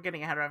 we're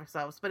getting ahead of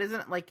ourselves, but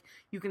isn't it like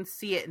you can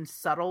see it in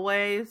subtle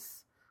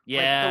ways?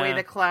 Yeah. Like the way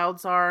the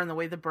clouds are and the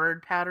way the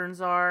bird patterns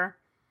are.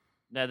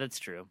 No, that's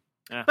true.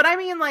 But I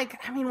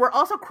mean, we're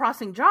also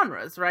crossing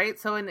genres, right?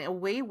 So in a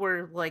way,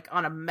 we're like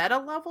on a meta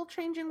level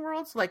changing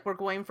worlds. Like we're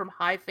going from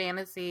high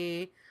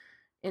fantasy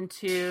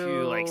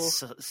into like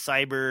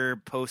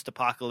cyber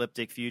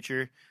post-apocalyptic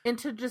future,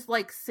 into just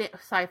like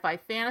sci-fi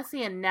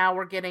fantasy, and now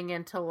we're getting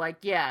into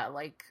like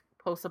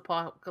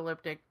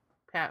post-apocalyptic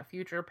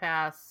future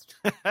past.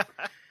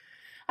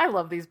 I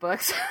love these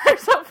books. They're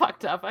so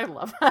fucked up. I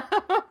love them.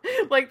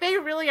 Like they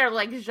really are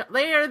like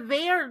they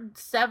are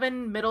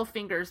 7 middle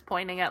fingers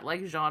pointing at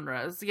like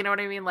genres. You know what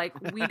I mean? Like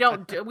we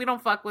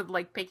don't fuck with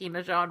like picking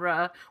a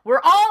genre. We're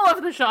all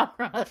of the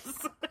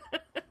genres.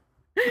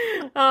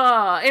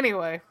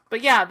 Anyway,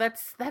 but yeah,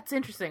 that's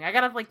interesting. I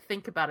gotta like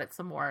think about it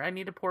some more. I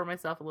need to pour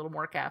myself a little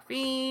more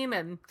caffeine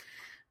and.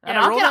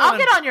 I'll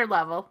get on your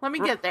level. Let me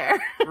get there.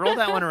 Roll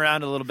that one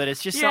around a little bit.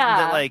 It's just something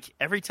that, like,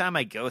 every time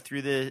I go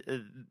through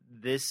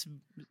this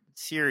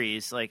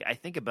series, like, I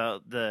think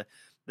about the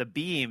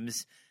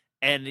beams,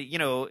 and, you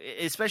know,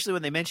 especially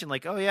when they mention,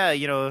 like, oh, yeah,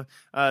 you know,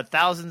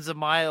 thousands of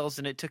miles,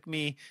 and it took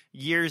me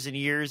years and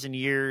years and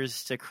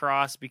years to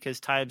cross because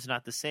time's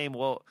not the same.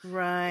 Well,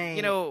 right.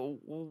 You know,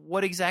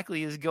 what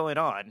exactly is going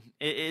on?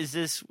 Is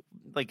this,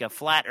 like, a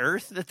flat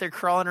Earth that they're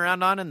crawling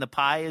around on, and the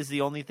pie is the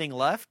only thing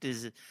left?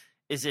 Is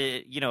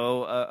it, you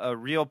know, a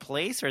real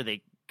place? Are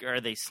they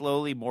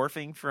slowly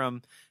morphing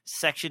from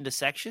section to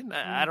section?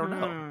 I don't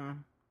know.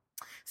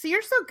 So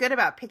you're so good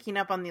about picking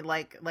up on the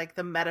like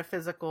the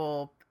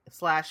metaphysical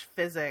 /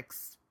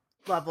 physics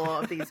level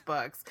of these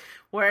books,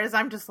 whereas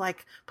I'm just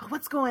like, but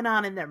what's going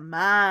on in their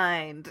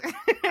mind?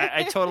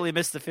 I totally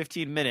missed the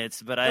 15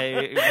 minutes, but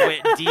I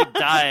went deep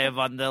dive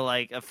on the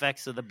like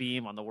effects of the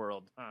beam on the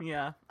world.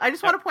 Yeah, I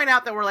just want to point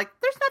out that we're like,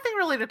 there's nothing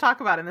really to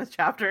talk about in this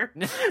chapter.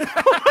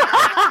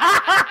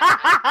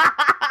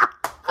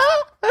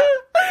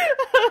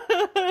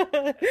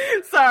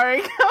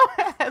 Sorry, go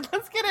ahead.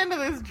 Let's get into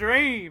this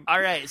dream. All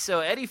right, so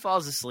Eddie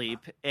falls asleep,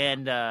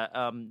 and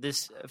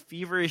this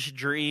feverish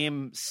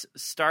dream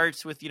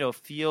starts with, you know,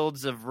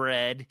 fields of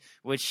red,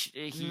 which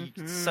he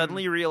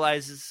suddenly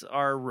realizes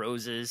are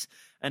roses,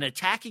 an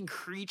attacking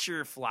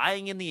creature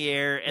flying in the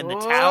air, and the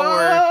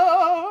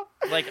tower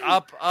like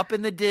up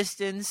in the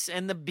distance,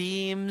 and the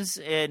beams,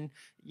 and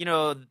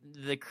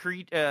the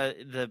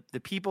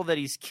people that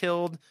he's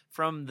killed,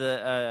 from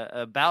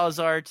the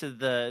Balazar to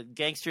the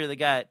gangster that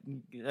got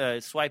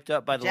swiped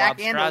up by the Jack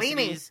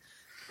Lobstrosities.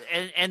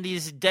 And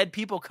these dead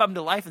people come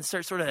to life and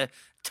start sort of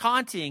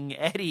taunting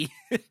Eddie,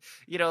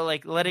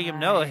 like letting him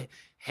know,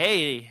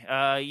 hey,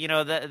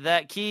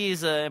 that key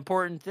is an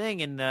important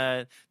thing, and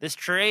there's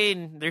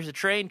a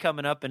train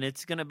coming up, and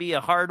it's going to be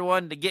a hard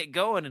one to get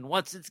going, and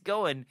once it's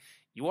going,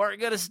 you aren't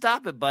going to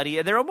stop it, buddy.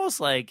 And they're almost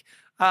like,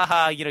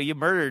 haha, you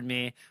murdered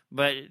me,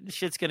 but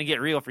shit's going to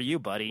get real for you,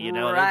 buddy.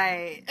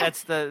 Right.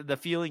 That's the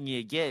feeling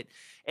you get.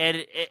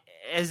 And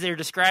as they're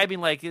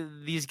describing, like,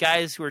 these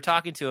guys who are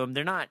talking to him,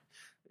 they're not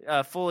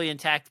fully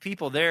intact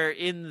people. They're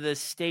in the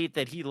state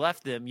that he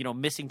left them,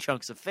 missing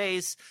chunks of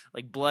face,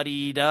 like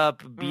bloodied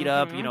up, beat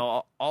up,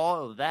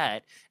 all of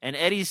that. And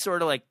Eddie's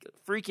sort of like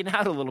freaking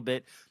out a little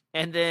bit.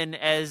 And then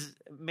as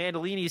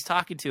Mandolini's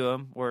talking to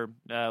him, or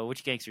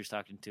which gangster's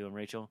talking to him,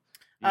 Rachel?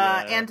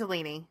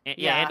 Antolini.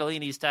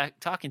 Antolini's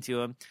talking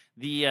to him.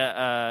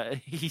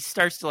 He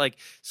starts to like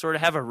sort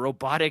of have a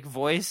robotic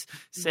voice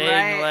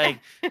saying like,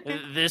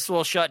 "This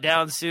will shut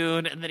down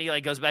soon," and then he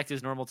like goes back to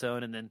his normal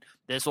tone, and then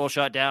 "This will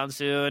shut down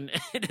soon."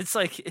 And it's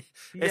like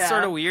it's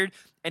sort of weird.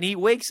 And he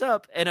wakes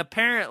up, and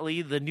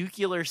apparently the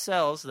nuclear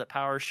cells that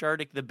power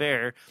Shardik the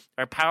bear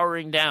are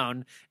powering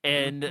down,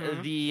 and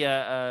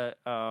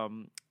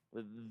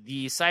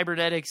the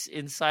cybernetics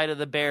inside of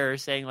the bear are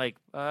saying like,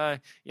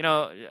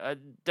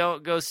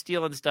 don't go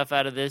stealing stuff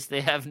out of this.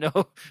 They have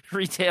no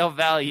retail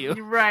value.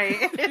 Right.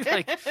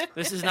 Like,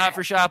 this is not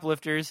for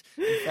shoplifters.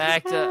 In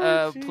fact,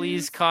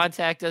 please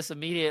contact us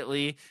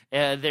immediately.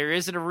 There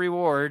isn't a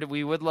reward.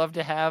 We would love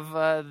to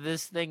have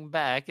this thing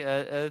back.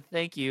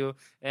 Thank you.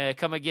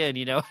 Come again,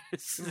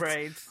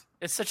 Right.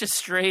 It's such a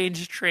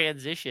strange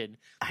transition.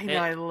 I know,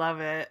 I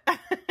love it.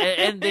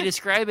 and they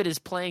describe it as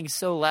playing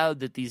so loud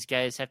that these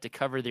guys have to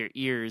cover their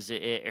ears.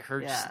 It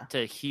hurts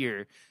to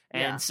hear.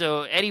 And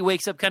so Eddie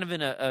wakes up kind of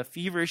in a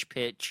feverish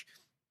pitch.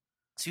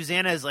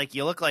 Susanna is like,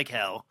 "You look like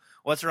hell.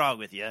 What's wrong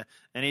with you?"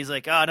 And he's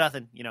like, "Oh,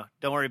 nothing.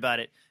 Don't worry about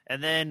it."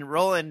 And then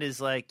Roland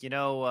is like,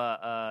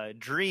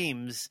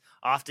 dreams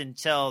often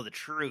tell the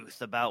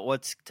truth about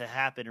what's to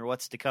happen or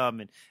what's to come.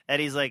 And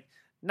Eddie's like,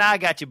 "Nah, I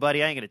got you,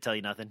 buddy. I ain't going to tell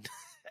you nothing."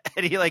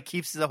 And he like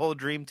keeps the whole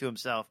dream to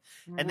himself.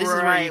 And this is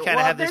where you kind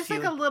of have this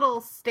feeling. There's like a little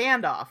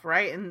standoff,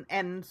 right?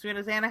 And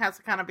Susanna has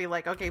to kind of be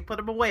like, "Okay, put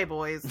him away,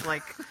 boys."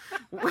 Like,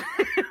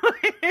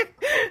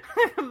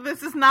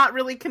 this is not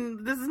really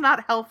this is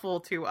not helpful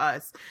to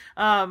us.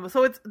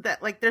 So it's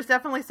that like there's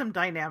definitely some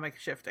dynamic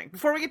shifting.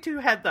 Before we get too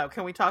ahead, though,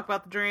 can we talk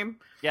about the dream?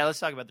 Yeah, let's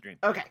talk about the dream.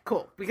 Okay,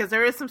 cool. Because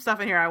there is some stuff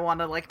in here I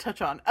want to like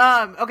touch on.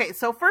 Okay,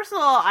 so first of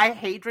all, I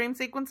hate dream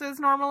sequences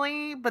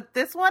normally, but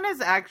this one is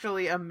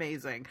actually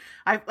amazing.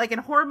 I like in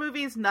horror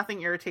movies,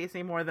 nothing irritates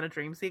me more than a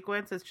dream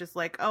sequence. It's just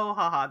like, oh,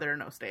 haha, there are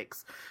no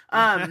stakes.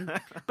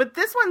 But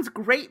this one's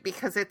great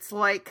because it's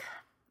like,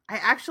 I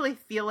actually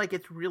feel like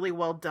it's really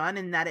well done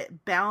in that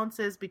it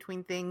balances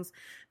between things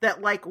that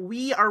like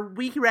we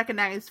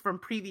recognize from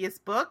previous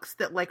books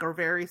that like are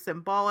very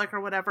symbolic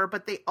or whatever,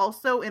 but they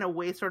also in a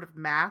way sort of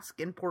mask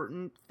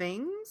important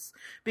things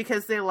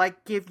because they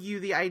like give you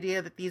the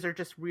idea that these are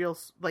just real,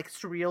 like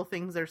surreal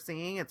things they're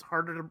seeing. It's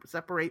harder to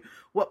separate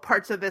what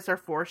parts of this are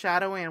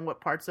foreshadowing and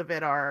what parts of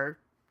it are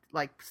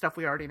like stuff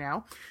we already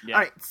know. Yeah.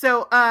 All right.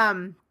 So,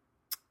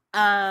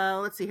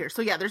 let's see here.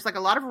 So yeah, there's like a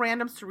lot of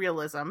random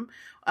surrealism,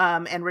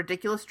 and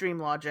ridiculous dream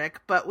logic,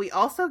 but we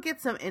also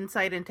get some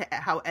insight into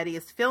how Eddie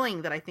is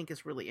feeling that I think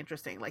is really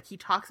interesting. Like he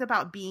talks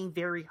about being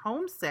very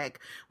homesick,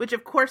 which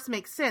of course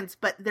makes sense,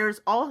 but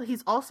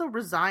he's also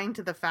resigned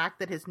to the fact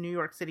that his New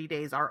York City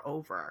days are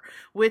over,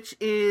 which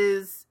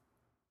is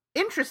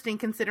interesting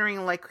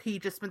considering like he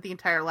just spent the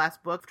entire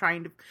last book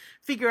trying to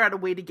figure out a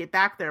way to get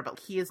back there, but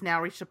he has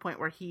now reached a point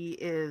where he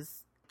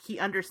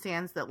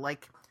understands that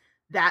like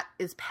that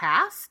is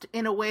past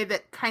in a way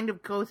that kind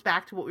of goes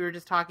back to what we were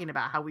just talking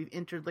about, how we've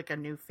entered like a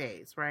new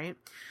phase, right?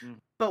 Mm.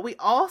 But we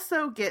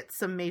also get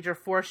some major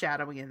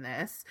foreshadowing in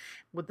this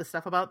with the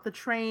stuff about the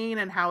train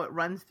and how it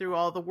runs through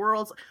all the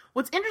worlds.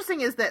 What's interesting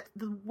is that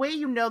the way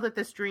you know that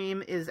this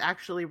dream is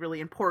actually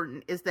really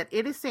important is that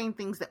it is saying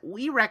things that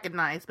we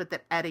recognize, but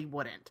that Eddie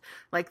wouldn't.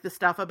 Like the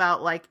stuff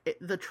about like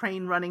the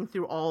train running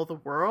through all the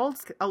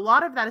worlds. A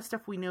lot of that is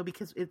stuff we know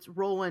because it's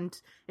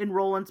in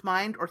Roland's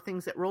mind or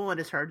things that Roland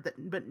has heard,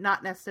 but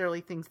not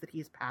necessarily things that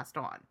he's passed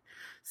on.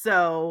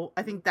 So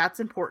I think that's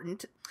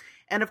important.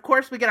 And of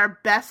course, we get our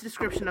best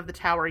description of the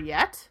tower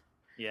yet.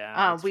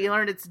 Yeah. We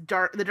learned it's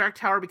the dark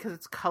tower because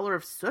it's color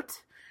of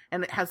soot.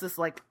 And it has this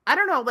like, I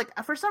don't know, like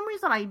for some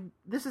reason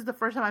this is the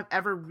first time I've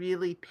ever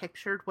really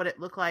pictured what it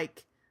looked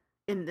like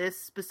in this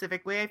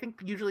specific way. I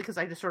think usually because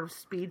I just sort of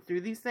speed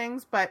through these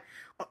things. But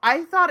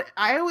I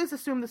always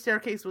assumed the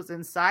staircase was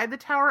inside the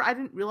tower. I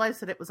didn't realize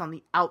that it was on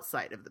the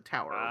outside of the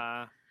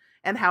tower.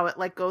 And how it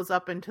like goes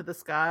up into the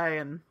sky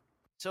and...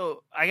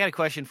 So I got a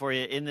question for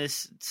you in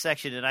this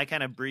section, and I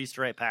kind of breezed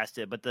right past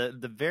it. But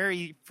the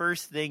very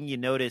first thing you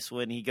notice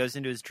when he goes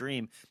into his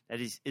dream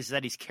is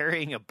that he's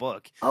carrying a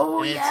book.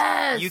 Oh, and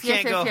yes! You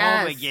Can't Go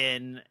Home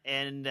Again,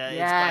 and it's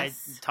by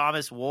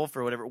Thomas Wolfe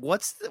or whatever.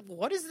 What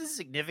is the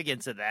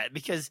significance of that?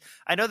 Because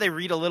I know they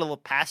read a little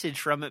passage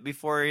from it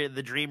before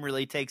the dream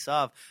really takes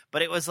off,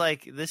 but it was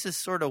like, this is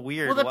sort of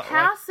weird. Well, the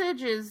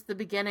passage is the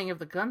beginning of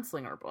the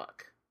Gunslinger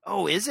book.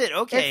 Oh, is it?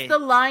 Okay.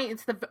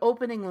 It's the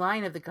opening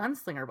line of the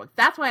Gunslinger book.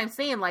 That's why I'm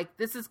saying, like,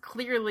 this is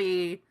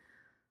clearly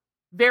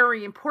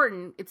very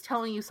important. It's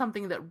telling you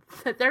something that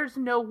there's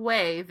no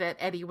way that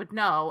Eddie would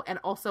know, and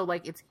also,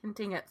 like, it's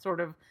hinting at sort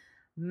of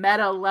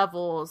meta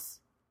levels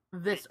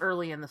this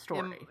early in the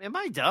story. Am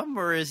I dumb,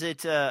 or is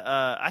it?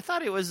 I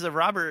thought it was a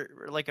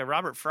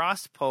Robert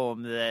Frost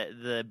poem that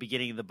the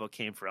beginning of the book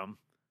came from.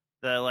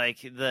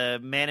 The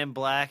Man in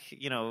Black,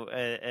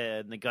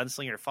 and the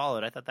Gunslinger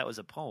followed. I thought that was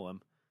a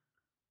poem.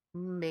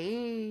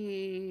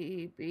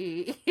 Maybe.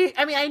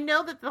 I mean, I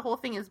know that the whole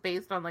thing is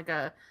based on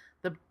the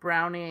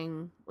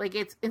Browning, like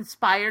it's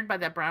inspired by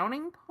that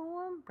Browning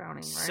poem.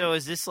 Browning, right? So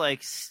is this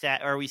like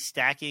are we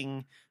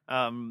stacking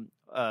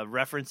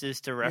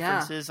references to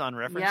references on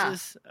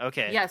references? Yeah.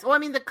 Okay. Yes. Well, I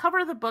mean, the cover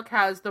of the book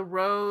has the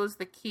rose,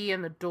 the key,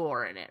 and the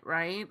door in it,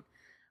 right?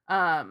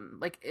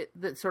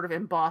 That's sort of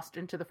embossed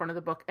into the front of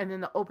the book, and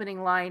then the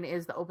opening line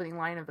is the opening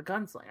line of the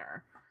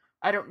Gunslinger.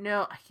 I don't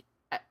know.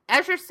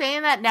 As you're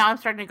saying that now, I'm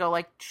starting to go,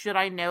 like, should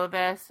I know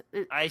this?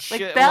 I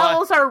should. Like,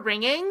 bells are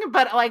ringing,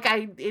 but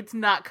it's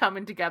not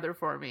coming together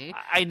for me.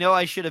 I know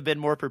I should have been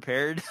more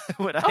prepared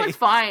when it's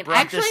fine. I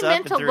actually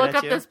meant to look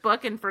up this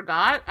book and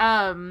forgot.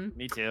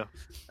 Me too.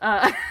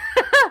 But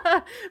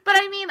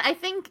I mean, I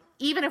think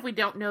even if we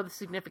don't know the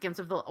significance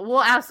of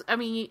we'll ask. I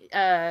mean,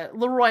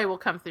 Leroy will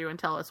come through and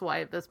tell us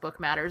why this book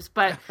matters.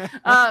 But, but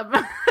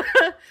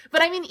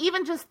I mean,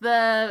 even just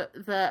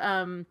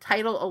the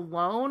title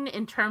alone,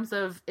 in terms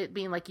of it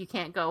being like you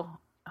can't go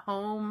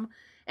home,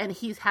 and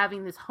he's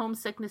having this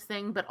homesickness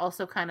thing, but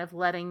also kind of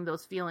letting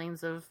those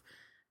feelings of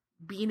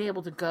being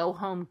able to go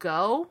home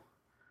go,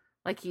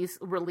 like he's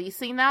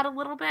releasing that a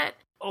little bit.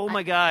 Oh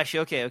my gosh!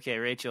 Okay,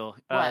 Rachel.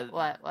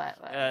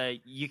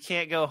 What? You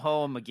can't go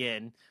home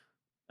again.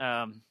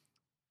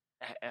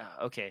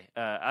 Okay.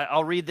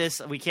 I'll read this.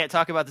 We can't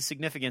talk about the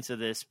significance of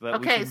this, but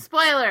okay.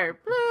 Spoiler.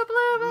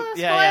 Spoiler.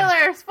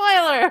 Yeah.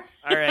 Spoiler.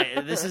 All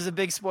right. This is a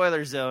big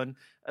spoiler zone.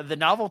 The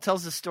novel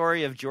tells the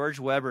story of George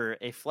Weber,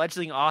 a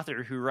fledgling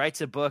author who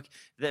writes a book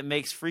that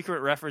makes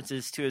frequent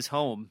references to his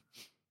home.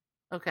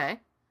 Okay.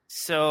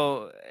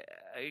 So,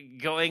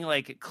 going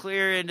like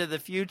clear into the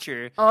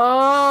future.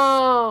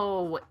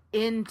 Oh,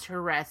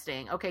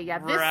 interesting. Okay, yeah.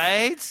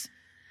 Right?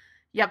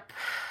 Yep.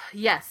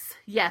 Yes,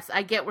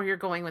 I get where you're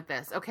going with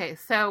this. Okay,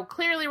 so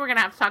clearly we're going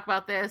to have to talk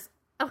about this.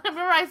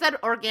 Remember I said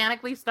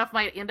organically stuff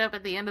might end up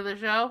at the end of the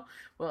show?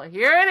 Well,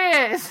 here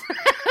it is.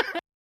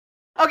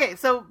 Okay,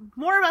 so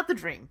more about the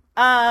dream.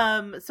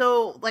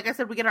 So like I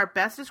said, we get our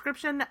best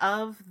description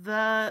of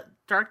the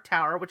Dark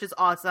Tower, which is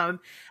awesome.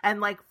 And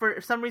like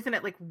for some reason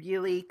it like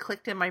really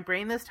clicked in my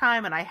brain this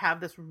time, and I have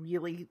this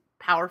really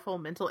powerful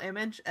mental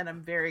image, and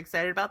I'm very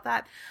excited about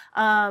that.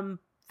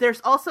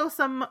 There's also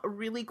some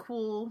really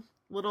cool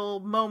little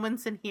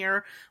moments in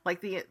here,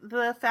 like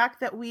the fact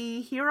that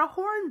we hear a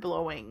horn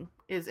blowing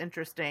is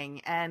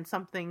interesting, and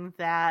something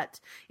that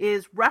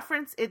is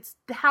reference. It's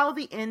how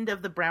the end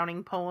of the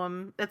Browning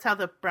poem, that's how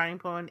the Browning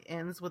poem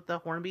ends, with the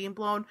horn being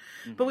blown.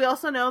 Mm-hmm. But we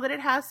also know that it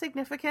has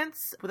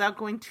significance without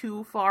going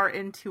too far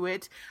into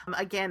it.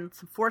 Again,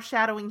 some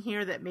foreshadowing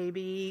here that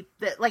maybe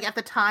that like at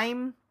the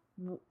time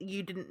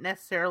you didn't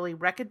necessarily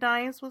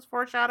recognize was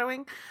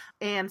foreshadowing,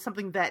 and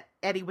something that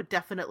Eddie would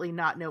definitely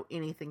not know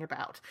anything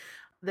about.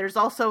 There's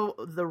also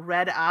the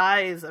red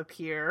eyes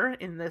appear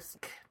in this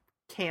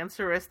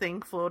cancerous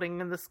thing floating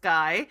in the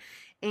sky.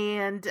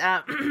 And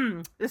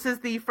this is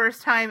the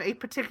first time a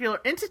particular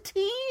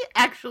entity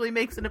actually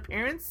makes an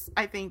appearance,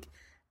 I think,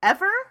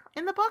 ever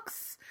in the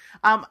books.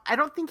 I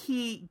don't think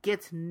he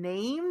gets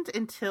named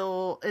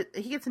until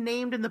he gets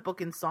named in the book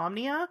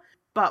Insomnia,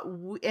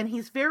 and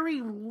he's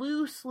very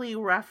loosely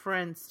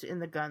referenced in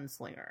the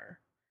Gunslinger.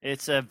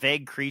 It's a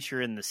vague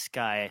creature in the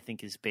sky, I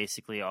think, is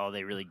basically all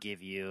they really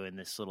give you in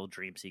this little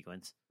dream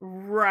sequence.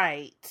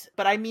 Right.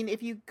 But I mean,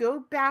 if you go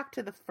back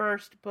to the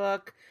first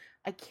book,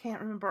 I can't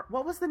remember.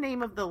 What was the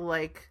name of the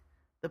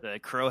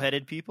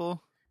crow-headed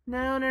people?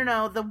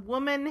 No. The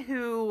woman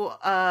who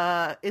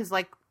is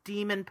like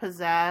demon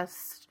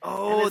possessed.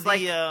 Oh,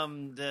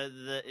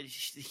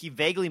 he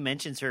vaguely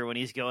mentions her when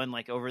he's going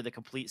like over the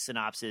complete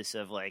synopsis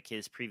of like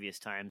his previous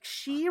time.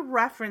 She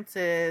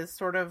references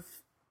sort of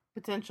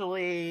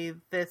potentially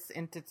this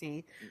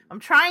entity. I'm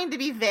trying to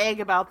be vague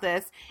about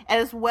this,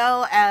 as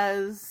well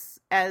as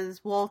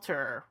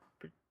Walter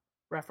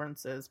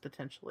references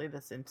potentially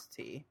this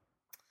entity.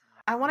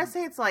 I want to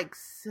say it's like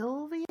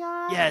Sylvia.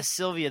 Yeah,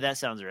 Sylvia. That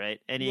sounds right.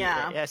 And he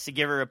has to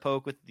give her a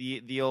poke with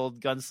the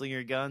old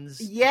Gunslinger guns.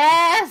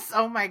 Yes.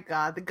 Oh my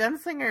god, the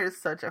Gunslinger is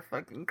such a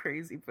fucking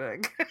crazy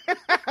book.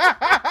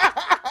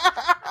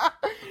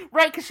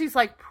 Right, because she's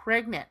like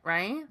pregnant,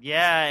 right?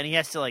 Yeah, and he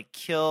has to like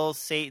kill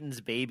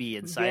Satan's baby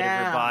inside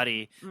of her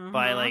body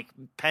by like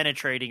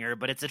penetrating her,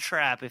 but it's a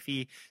trap. If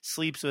he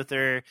sleeps with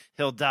her,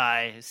 he'll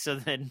die. So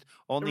then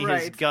only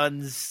his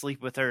guns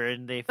sleep with her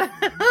and they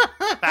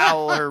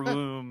foul her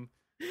womb.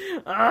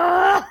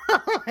 Oh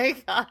my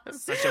god.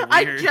 Such a weird...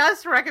 I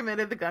just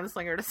recommended The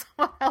Gunslinger to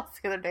someone else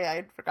the other day.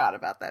 I forgot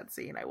about that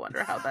scene. I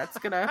wonder how that's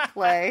gonna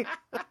play.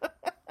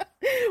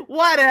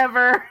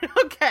 Whatever.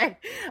 Okay.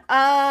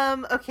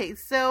 Okay,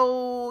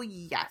 so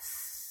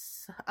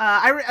yes.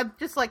 I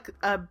just like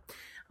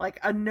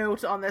a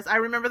note on this. I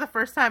remember the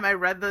first time I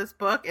read this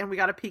book and we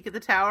got a peek at the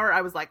tower.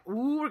 I was like,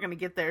 ooh, we're going to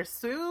get there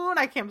soon.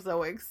 I came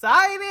so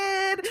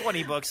excited.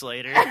 20 books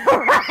later.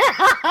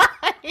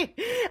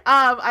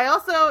 I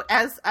also,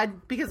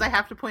 because I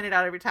have to point it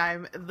out every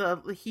time,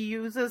 he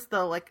uses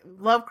the like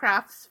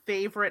Lovecraft's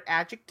favorite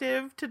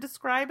adjective to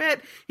describe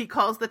it. He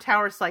calls the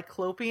tower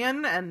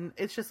Cyclopean, and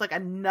it's just like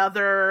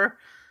another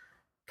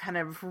kind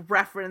of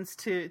reference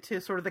to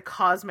sort of the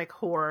cosmic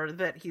horror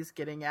that he's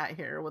getting at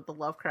here with the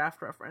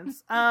Lovecraft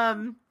reference.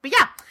 But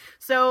yeah,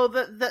 so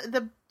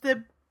the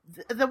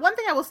one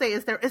thing I will say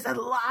is there is a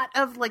lot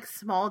of like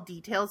small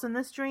details in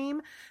this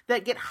dream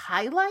that get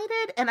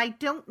highlighted, and I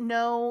don't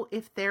know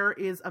if there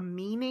is a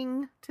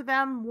meaning to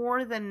them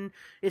more than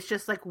it's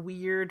just like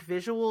weird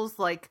visuals,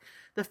 like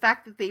the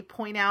fact that they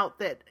point out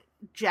that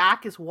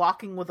Jack is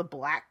walking with a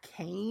black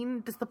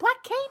cane. Does the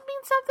black cane mean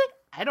something?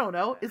 I don't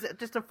know. Is it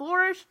just a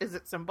flourish? Is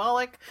it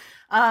symbolic?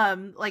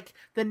 Like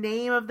the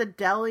name of the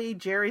deli,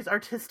 Jerry's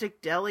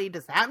Artistic Deli,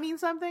 does that mean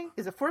something?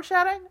 Is it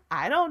foreshadowing?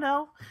 I don't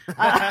know.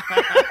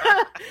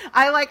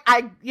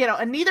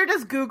 And neither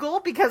does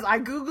Google, because I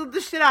Googled the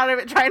shit out of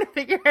it trying to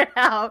figure it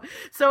out.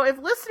 So if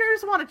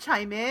listeners want to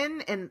chime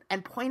in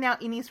and point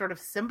out any sort of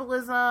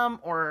symbolism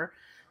or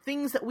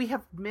things that we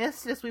have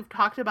missed as we've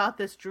talked about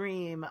this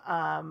dream,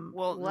 now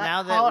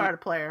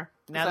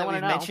that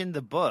we've mentioned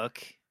the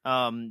book,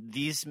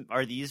 these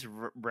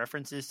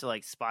references to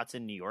like spots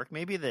in New York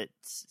maybe that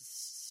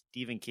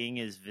Stephen King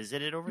has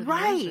visited over the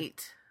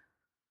years?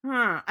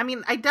 Right. I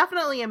mean, I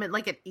definitely am in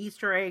like an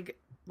Easter egg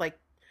like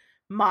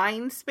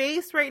mind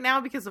space right now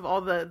because of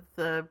all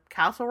the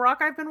Castle Rock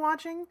I've been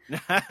watching.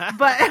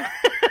 but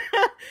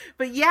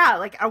but yeah,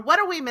 like what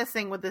are we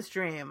missing with this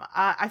dream?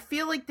 I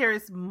feel like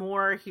there's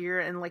more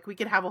here, and like we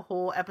could have a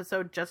whole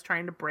episode just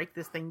trying to break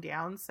this thing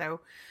down.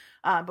 So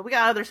but we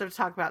got other stuff to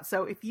talk about.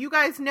 So if you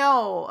guys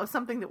know of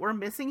something that we're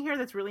missing here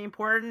that's really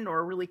important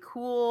or really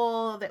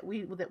cool that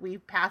we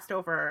passed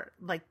over,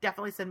 like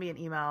definitely send me an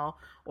email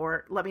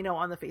or let me know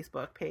on the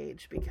Facebook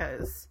page,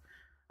 because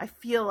I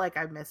feel like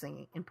I'm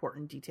missing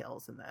important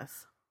details in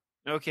this.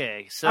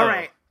 Okay, so all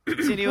right.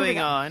 Continuing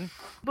on.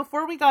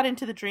 Before we got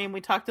into the dream,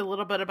 we talked a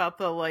little bit about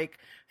the like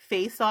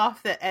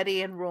face-off that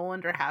Eddie and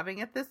Roland are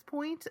having at this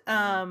point,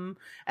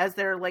 as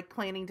they're like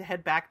planning to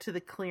head back to the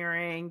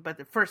clearing.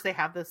 But first, they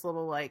have this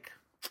little like,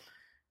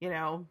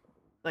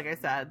 like I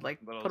said, like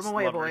little put them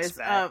away, boys.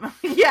 spat.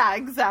 Yeah,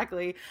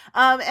 exactly.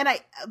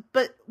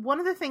 But one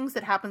of the things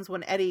that happens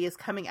when Eddie is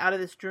coming out of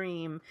this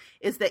dream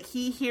is that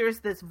he hears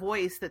this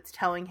voice that's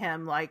telling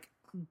him like,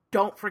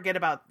 don't forget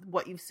about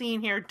what you've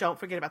seen here. Don't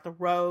forget about the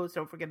rose.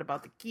 Don't forget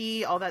about the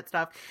key, all that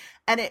stuff.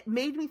 And it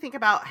made me think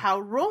about how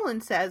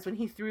Roland says when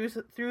he threw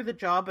the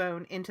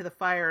jawbone into the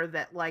fire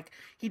that like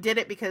he did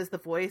it because the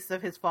voice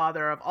of his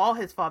father, of all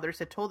his fathers,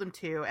 had told him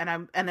to.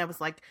 And I was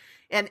like,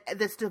 and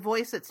this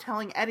voice that's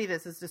telling Eddie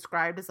this is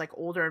described as like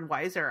older and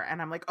wiser.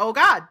 And I'm like, oh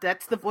God,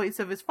 that's the voice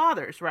of his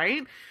fathers,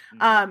 right?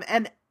 Mm-hmm.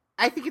 And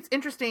I think it's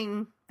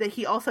interesting that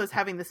he also is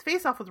having this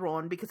face off with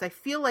Roland, because I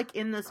feel like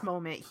in this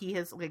moment he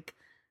has like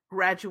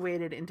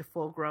graduated into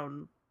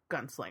full-grown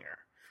gunslinger.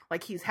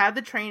 Like he's had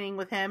the training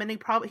with him, and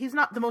he's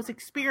not the most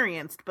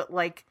experienced, but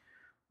like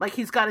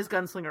he's got his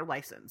gunslinger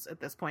license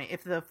at this point,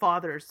 if the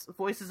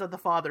voices of the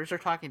fathers are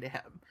talking to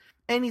him.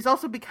 And he's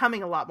also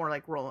becoming a lot more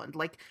like Roland,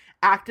 like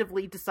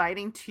actively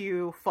deciding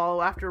to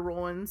follow after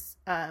Roland's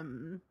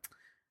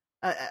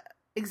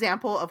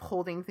example of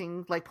holding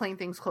things, like playing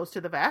things close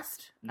to the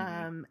vest.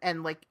 Mm-hmm.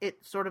 And like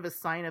it's sort of a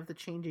sign of the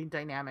changing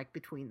dynamic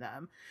between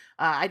them.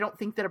 I don't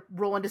think that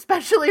Roland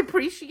especially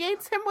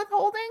appreciates him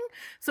withholding,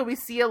 so we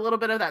see a little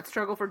bit of that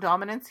struggle for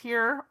dominance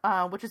here,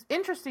 which is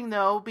interesting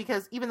though,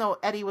 because even though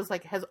Eddie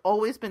has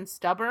always been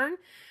stubborn,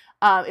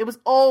 it was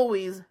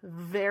always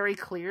very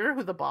clear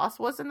who the boss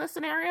was in this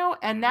scenario,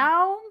 and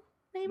now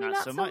maybe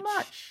not so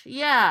much.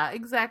 Yeah,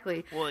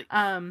 exactly. Well,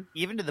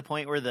 even to the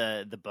point where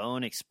the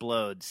bone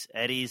explodes,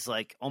 Eddie's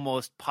like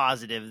almost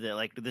positive that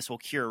like this will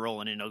cure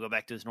Roland and he'll go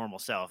back to his normal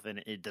self, and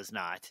it does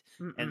not.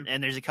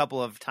 And there's a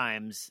couple of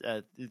times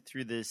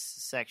through this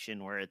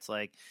section where it's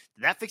like,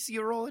 did that fix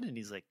you, Roland? And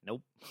he's like,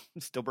 nope,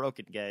 I'm still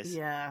broken, guys.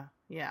 Yeah.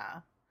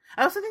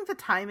 I also think the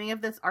timing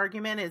of this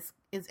argument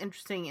is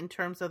interesting in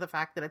terms of the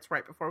fact that it's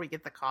right before we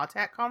get the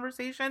contact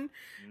conversation.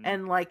 Mm.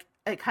 And like,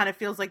 it kind of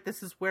feels like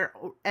this is where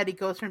Eddie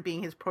goes from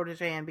being his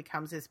protege and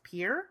becomes his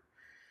peer.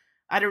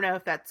 I don't know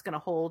if that's going to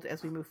hold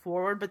as we move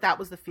forward, but that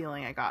was the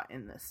feeling I got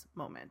in this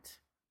moment.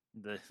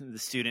 The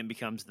student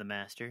becomes the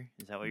master.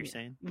 Is that what you're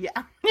saying?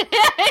 Yeah,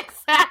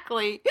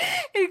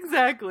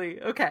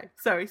 Exactly. Okay,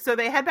 sorry. So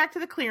they head back to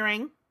the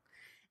clearing,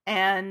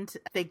 and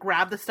they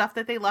grab the stuff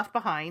that they left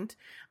behind,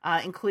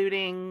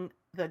 including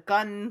the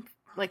gun,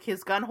 like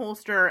his gun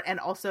holster, and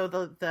also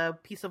the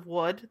piece of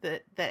wood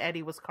that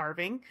Eddie was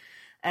carving.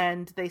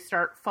 And they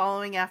start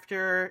following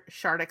after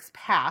Shardak's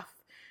path,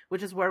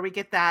 which is where we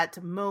get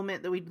that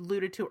moment that we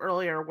alluded to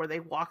earlier, where they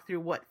walk through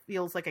what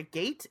feels like a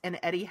gate, and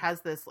Eddie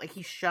has this, like,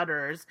 he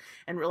shudders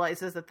and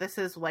realizes that this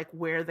is, like,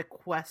 where the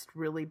quest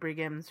really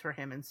begins for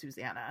him and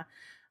Susanna.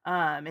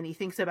 And he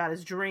thinks about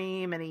his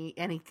dream,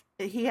 and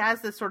he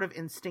has this sort of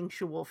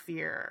instinctual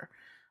fear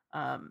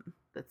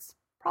that's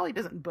probably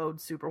doesn't bode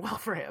super well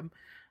for him.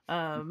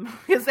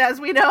 Because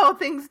as we know,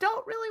 things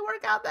don't really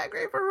work out that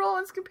great for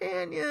Roland's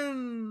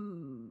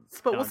companions.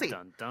 But we'll see.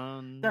 Dun,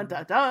 dun. Dun,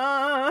 dun,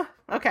 dun.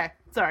 Okay,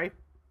 sorry.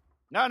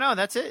 No,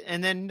 that's it.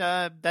 And then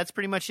that's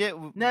pretty much it.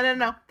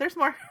 No. There's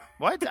more.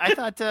 What? I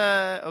thought,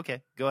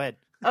 okay, go ahead.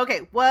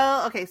 Okay,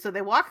 so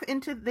they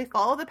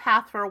follow the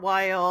path for a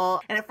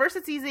while, and at first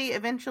it's easy,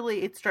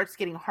 eventually it starts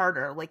getting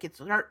harder. Like,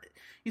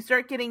 you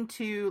start getting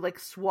to, like,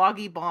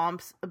 swaggy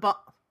bumps.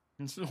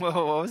 What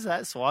was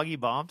that? Swaggy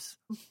bumps?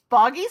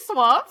 Boggy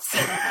swamps.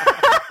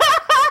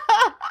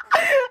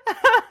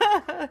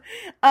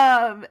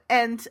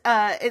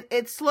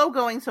 It's slow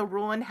going, so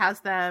Roland has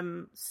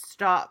them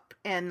stop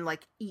and,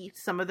 like, eat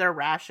some of their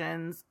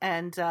rations,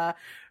 and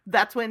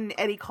that's when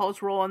Eddie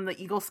calls Roland the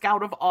Eagle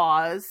Scout of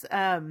Oz.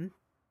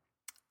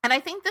 And I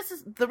think this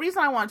is the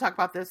reason I want to talk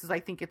about this, is I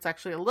think it's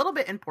actually a little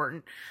bit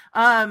important,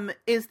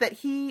 is that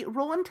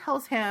Roland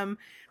tells him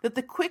that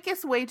the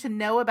quickest way to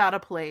know about a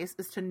place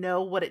is to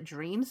know what it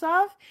dreams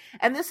of.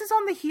 And this is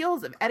on the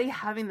heels of Eddie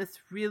having this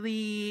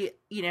really,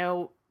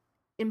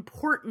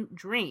 important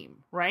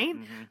dream, right?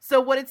 Mm-hmm. So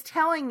what it's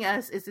telling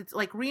us is it's,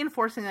 like,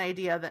 reinforcing the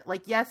idea that,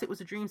 like, yes, it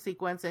was a dream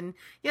sequence, and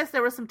yes,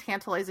 there were some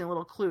tantalizing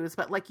little clues,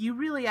 but, like, you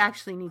really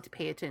actually need to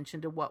pay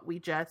attention to what we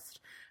just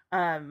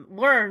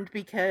learned,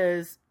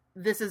 because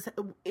this is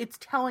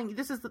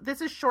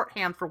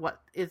shorthand for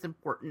what is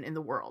important in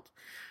the world.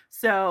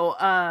 So,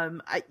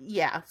 and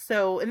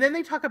then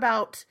they talk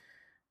about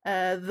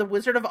the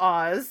Wizard of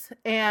Oz,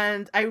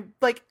 and I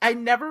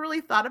never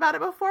really thought about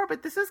it before,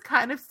 but this is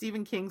kind of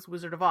Stephen King's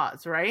Wizard of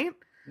Oz, right?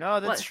 No,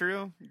 that's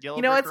true.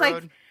 Yellow Brick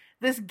Road. Like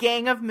this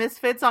gang of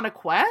misfits on a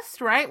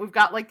quest, right? We've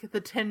got, like,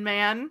 the Tin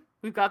Man,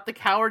 we've got the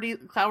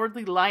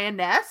cowardly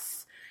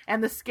lioness,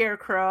 and the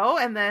Scarecrow,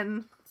 and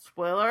then,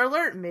 spoiler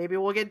alert, maybe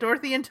we'll get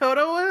Dorothy and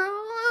Toto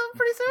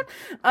pretty soon.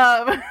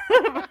 But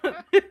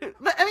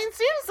I mean,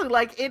 seriously,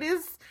 like, it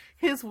is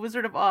his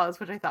Wizard of Oz,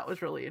 which I thought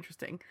was really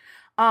interesting.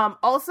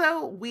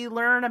 Also, we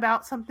learn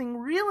about something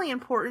really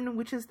important,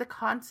 which is the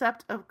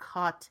concept of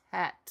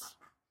quartet.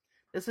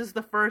 This is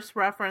the first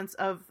reference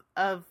of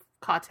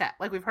quartet.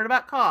 Like, we've heard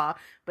about Ka,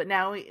 but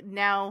now,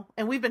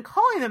 and we've been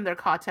calling them their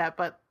quartet,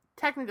 but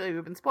technically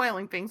we've been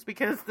spoiling things,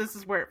 because this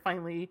is where it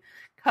finally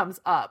comes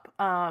up,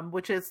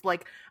 which is,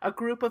 like, a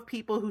group of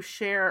people who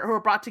are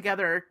brought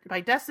together by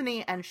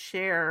destiny and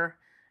share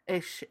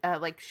a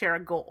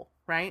goal,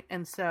 right?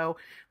 And so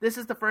this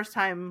is the first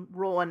time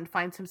Roland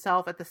finds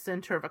himself at the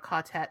center of a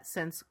quartet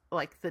since,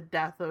 like, the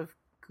death of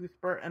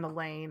Cuthbert and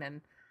Elaine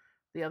and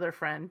the other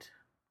friend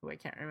who I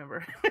can't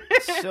remember.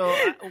 So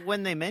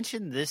when they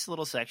mentioned this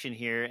little section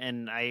here,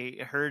 and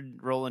I heard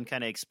Roland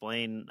kind of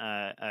explain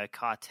a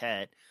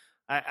quartet,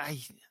 I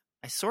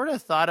sort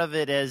of thought of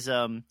it as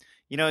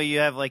you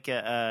have, like,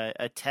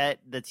 a tet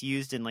that's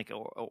used in, like, a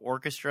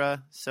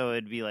orchestra, so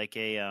it'd be like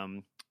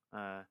a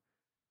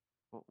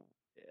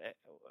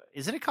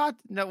is it a quartet?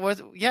 No,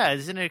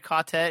 isn't it a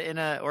quartet in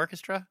an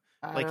orchestra?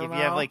 Like, if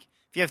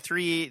you have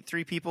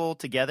three people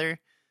together,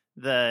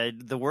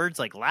 the word's,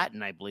 like,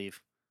 Latin, I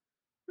believe.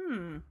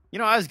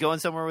 I was going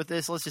somewhere with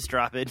this. Let's just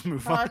drop it and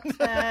move on.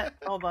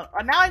 Hold on.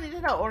 Now I need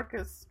to know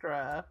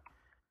orchestra.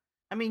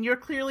 I mean, you're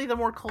clearly the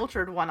more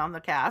cultured one on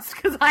the cast,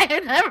 because I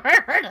had never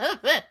heard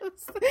of this.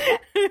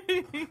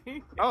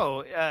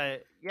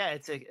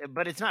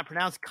 But it's not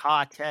pronounced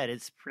quartet.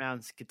 It's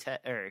pronounced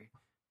quartet, or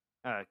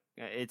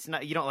it's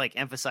not. You don't, like,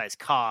 emphasize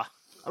ka.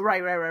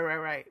 Right.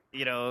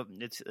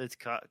 It's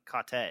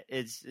quartet.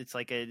 It's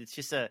like it's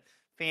just a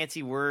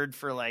fancy word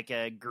for, like,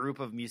 a group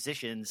of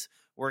musicians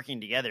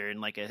working together in,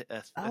 like,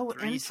 a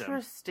threesome.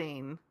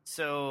 Interesting.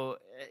 So,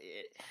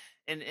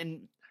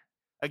 and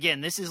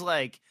again, this is,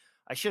 like,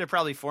 I should have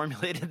probably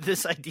formulated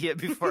this idea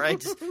before I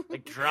just,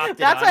 like, dropped it.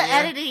 That's what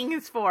editing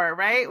is for,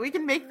 right? We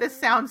can make this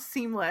sound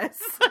seamless.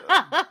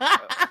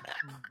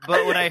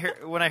 But when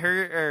I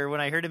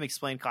heard him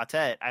explain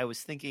quartet, I was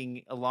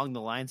thinking along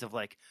the lines of,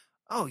 like,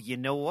 oh, you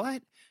know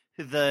what?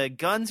 The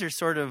guns are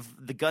sort of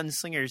the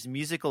gunslinger's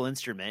musical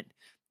instrument,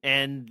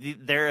 and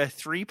they're a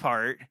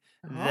 3-part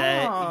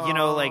that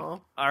like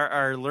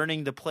are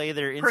learning to play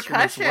their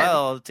instruments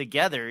well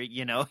together.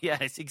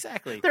 Yes,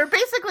 exactly. They're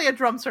basically a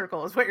drum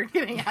circle, is what you're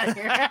getting at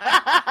here.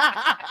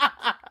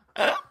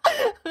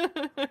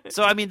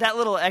 So I mean, that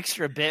little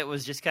extra bit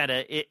was just kind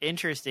of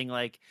interesting.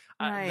 Like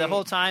the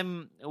whole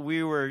time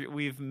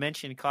we've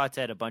mentioned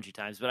Quartet a bunch of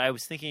times, but I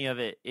was thinking of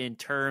it in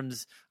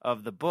terms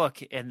of the book,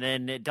 and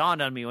then it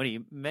dawned on me when he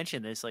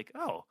mentioned this, like,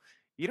 oh,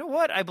 you know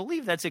what? I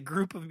believe that's a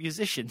group of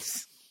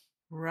musicians.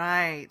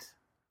 Right.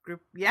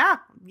 Group. Yeah.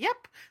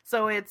 Yep.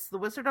 So it's the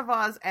Wizard of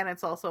Oz, and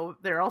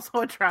they're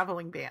also a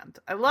traveling band.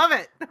 I love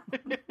it.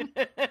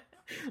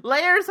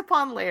 Layers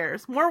upon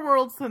layers, more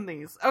worlds than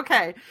these.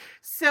 Okay,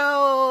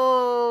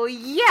 so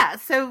yeah,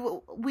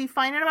 so we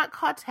find out about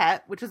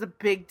Quartet, which is a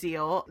big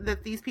deal,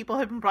 that these people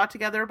have been brought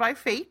together by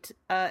fate,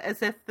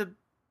 as if the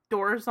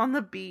doors on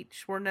the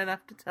beach weren't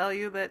enough to tell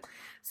you that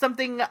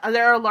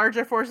there are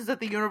larger forces of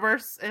the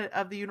universe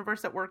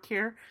at work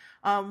here.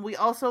 We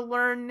also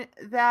learn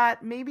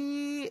that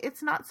maybe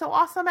it's not so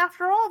awesome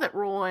after all that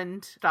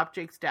Roland stopped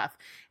Jake's death.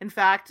 In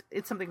fact,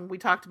 it's something we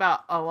talked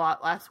about a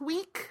lot last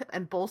week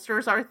and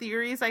bolsters our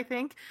theories, I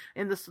think,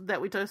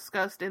 that we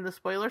discussed in the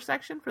spoiler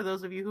section for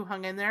those of you who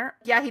hung in there.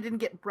 Yeah, he didn't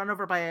get run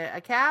over by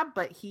a cab,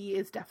 but he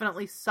is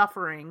definitely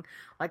suffering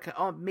like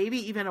maybe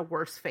even a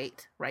worse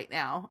fate right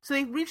now. So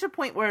they reach a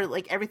point where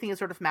like everything is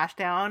sort of mashed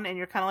down and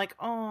you're kind of like,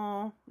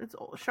 oh, it's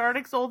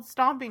Shardic's old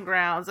stomping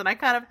grounds. And I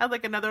kind of had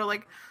like another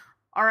like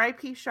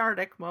R.I.P.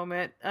 Shardik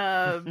moment.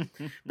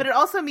 But it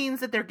also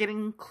means that they're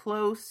getting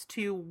close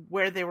to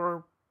what they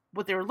were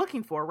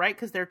looking for, right?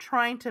 Because they're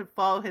trying to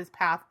follow his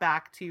path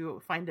back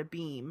to find a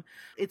beam.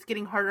 It's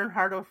getting harder and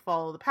harder to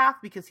follow the path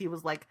because he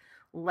was like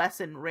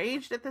less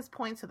enraged at this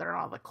point. So there are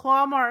all the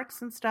claw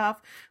marks and stuff.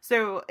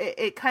 So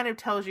it kind of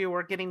tells you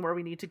we're getting where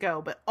we need to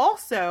go. But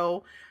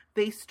also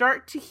they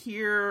start to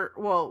hear,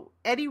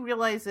 Eddie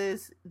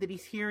realizes that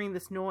he's hearing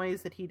this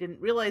noise that he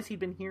didn't realize he'd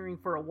been hearing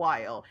for a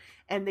while.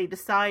 And they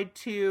decide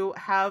to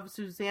have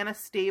Susanna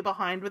stay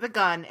behind with a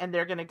gun and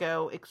they're going to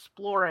go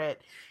explore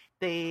it.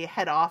 They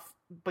head off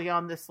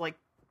beyond this like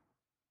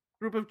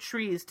group of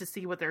trees to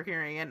see what they're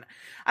hearing. And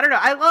I don't know,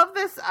 I love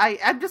this.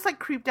 I'm just like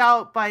creeped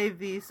out by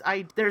these.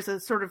 There's a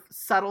sort of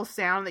subtle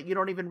sound that you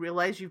don't even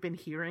realize you've been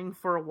hearing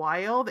for a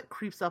while that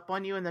creeps up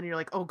on you, and then you're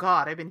like, oh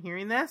god, I've been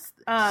hearing this.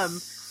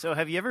 So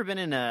have you ever been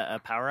in a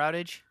power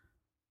outage?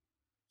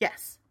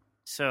 Yes.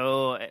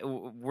 So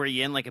were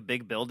you in like a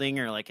big building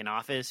or like an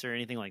office or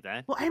anything like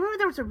that? Well, I remember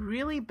there was a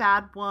really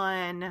bad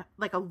one,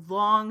 like a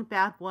long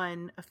bad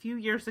one a few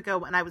years ago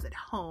when I was at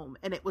home,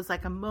 and it was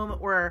like a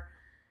moment where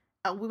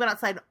we went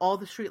outside, all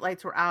the street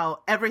lights were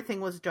out, everything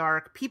was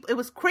dark. It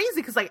was crazy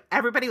because like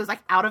everybody was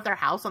like out of their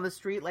house on the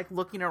street, like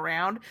looking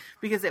around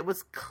because it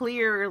was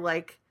clear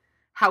like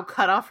how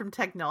cut off from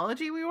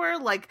technology we were.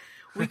 Like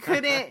we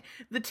couldn't,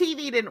 the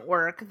TV didn't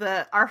work,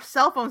 our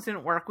cell phones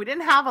didn't work, we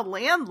didn't have a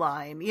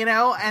landline, you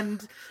know.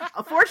 And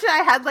fortunately,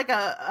 I had like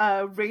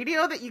a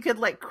radio that you could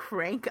like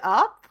crank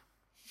up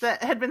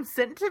that had been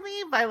sent to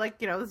me by like,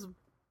 you know, this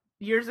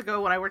years ago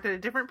when I worked at a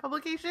different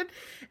publication.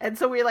 And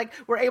so we like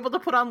were able to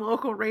put on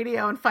local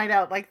radio and find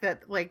out like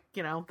that, like,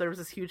 you know, there was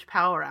this huge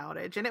power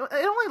outage, and it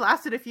only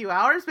lasted a few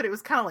hours, but it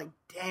was kind of like,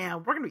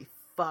 damn, we're gonna be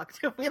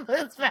fucked if we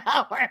lose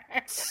power.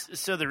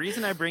 So the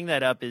reason I bring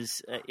that up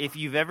is if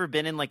you've ever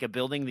been in like a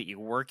building that you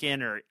work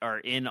in or are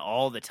in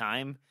all the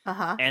time,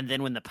 and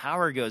then when the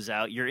power goes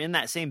out, you're in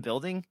that same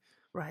building,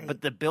 right?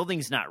 But the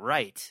building's not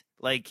right.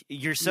 Like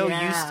you're so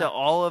used to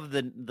all of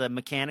the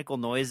mechanical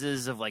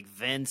noises of like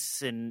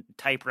vents and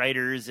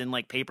typewriters and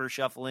like paper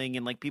shuffling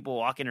and like people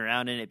walking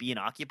around and it being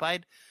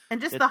occupied.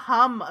 And just the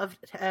hum of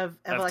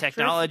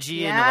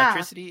technology and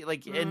electricity.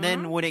 Like, and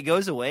then when it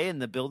goes away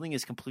and the building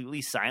is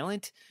completely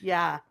silent,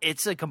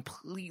 it's a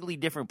completely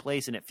different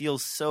place and it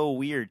feels so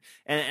weird.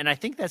 And I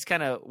think that's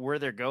kind of where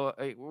they're going.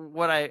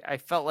 What I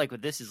felt like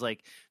with this is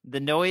like the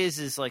noise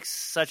is like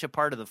such a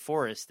part of the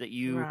forest that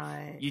you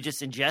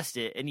just ingest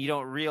it and you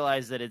don't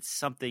realize that it's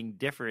something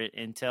different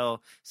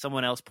until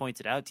someone else points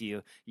it out to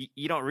you.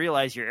 You don't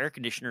realize your air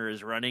conditioner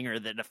is running or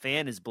that a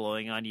fan is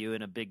blowing on you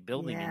in a big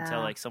building until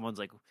like someone's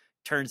like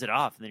turns it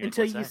off, and then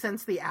until you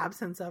sense the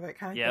absence of it,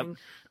 kind of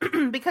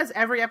thing. Because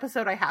every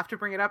episode I have to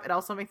bring it up, it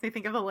also makes me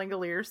think of the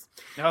Langoliers.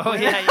 Oh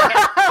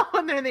yeah.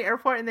 When they're in the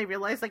airport and they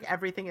realize like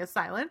everything is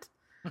silent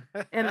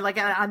in like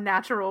an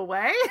unnatural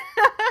way.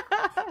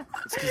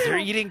 It's because they're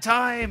eating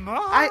time.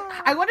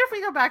 I wonder if we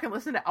go back and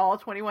listen to all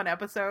 21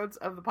 episodes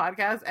of the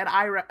podcast, and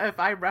if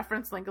I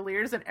reference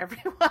Langoliers in every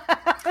one.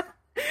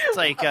 It's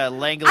like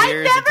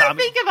Langoliers. I never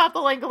think about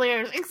the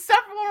Langoliers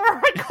except when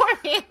we're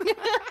recording.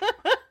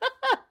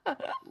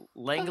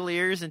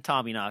 Langoliers and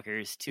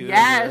Tommyknockers, too.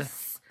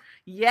 Yes.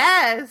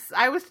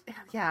 I was.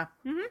 Yeah.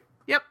 Mm-hmm.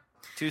 Yep.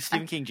 Two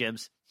Stephen King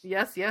gems.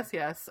 Yes.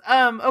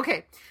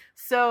 Okay.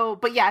 So,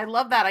 but yeah, I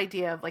love that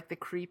idea of like the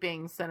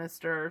creeping,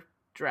 sinister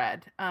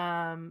dread.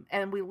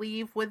 And we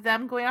leave with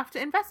them going off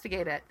to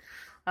investigate it.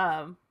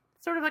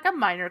 Sort of like a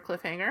minor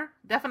cliffhanger,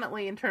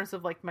 definitely in terms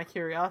of like my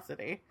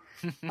curiosity.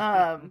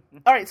 All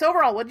right. So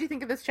overall, what did you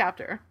think of this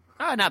chapter?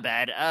 Oh, not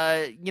bad.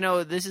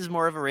 This is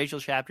more of a Rachel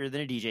chapter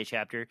than a DJ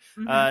chapter.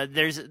 Mhm.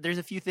 There's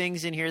a few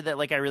things in here that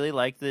like I really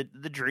like. The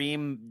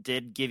dream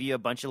did give you a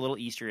bunch of little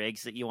Easter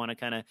eggs that you want to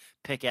kind of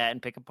pick at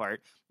and pick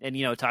apart. And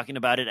talking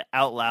about it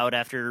out loud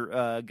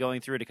after going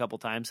through it a couple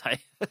times,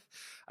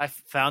 I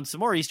found some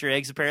more Easter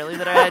eggs apparently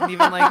that I hadn't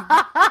even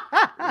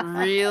like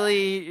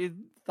really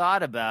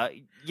thought about.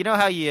 You know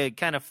how you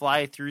kind of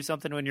fly through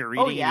something when you're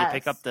reading and you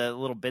pick up the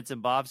little bits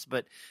and bobs,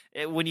 but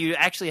when you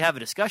actually have a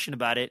discussion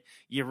about it,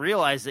 you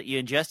realize that you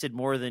ingested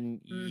more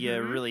than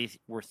you really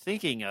were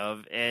thinking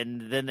of,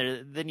 and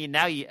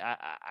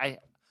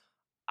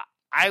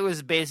I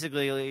was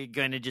basically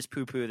going to just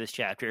poo-poo this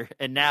chapter,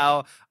 and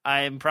now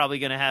I'm probably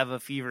going to have a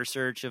fever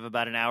search of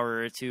about an hour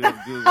or two of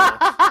Google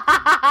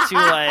to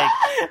like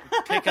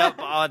pick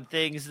up on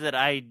things that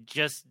I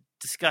just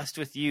discussed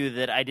with you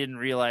that I didn't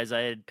realize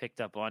I had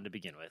picked up on to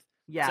begin with.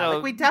 Yeah, so,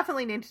 we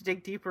definitely need to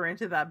dig deeper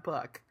into that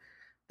book.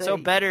 So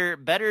better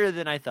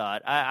than I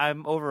thought.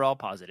 I'm overall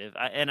positive,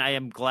 and I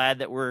am glad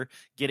that we're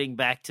getting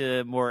back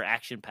to more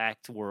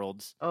action-packed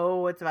worlds.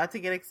 Oh, it's about to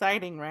get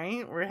exciting,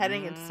 right? We're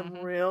heading into some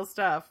real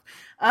stuff.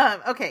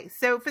 Okay,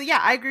 so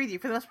I agree with you.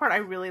 For the most part, I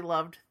really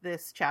loved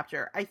this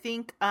chapter. I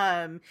think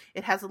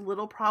it has a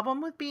little problem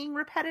with being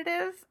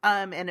repetitive,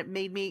 and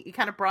it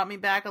kind of brought me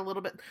back a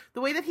little bit. The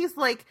way that he's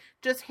like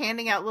just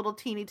handing out little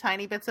teeny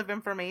tiny bits of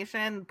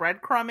information,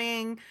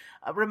 breadcrumbing,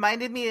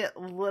 reminded me a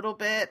little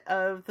bit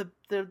of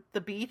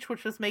the beach,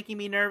 which was making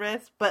me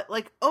nervous. But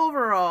like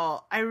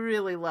overall, I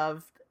really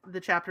loved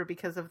the chapter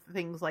because of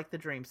things like the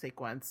dream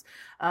sequence.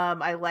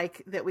 I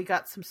like that we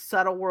got some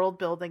subtle world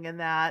building in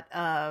that.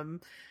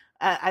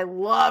 I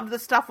love the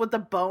stuff with the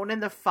bone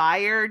and the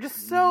fire,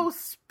 just so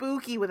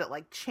spooky with it,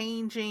 like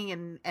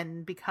changing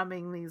and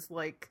becoming these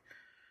like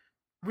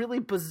really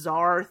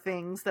bizarre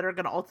things that are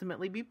going to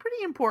ultimately be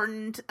pretty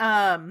important.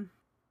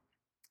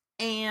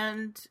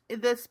 And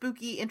the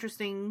spooky,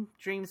 interesting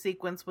dream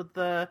sequence with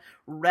the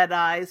red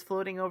eyes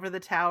floating over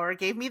the tower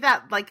gave me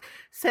that like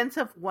sense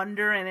of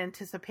wonder and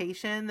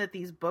anticipation that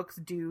these books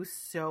do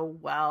so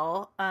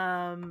well.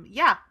 I'm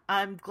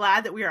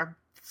glad that we are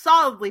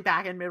solidly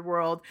back in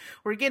Midworld.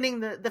 We're getting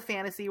the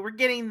fantasy, we're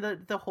getting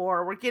the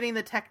horror, we're getting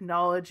the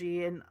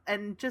technology,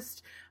 and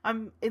just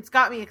it's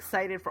got me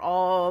excited for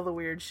all the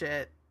weird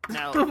shit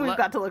now, we've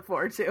got to look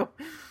forward to.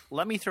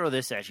 Let me throw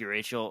this at you,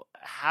 Rachel.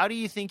 How do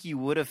you think you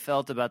would have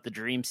felt about the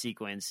dream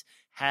sequence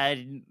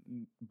had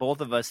both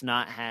of us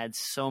not had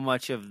so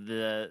much of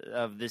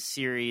this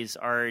series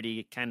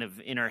already kind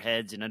of in our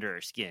heads and under our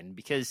skin?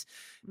 Because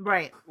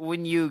right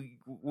when you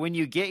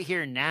get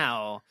here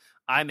now,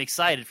 I'm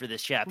excited for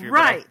this chapter.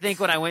 Right. But I think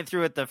when I went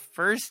through it the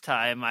first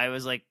time, I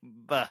was like,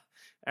 "Bah,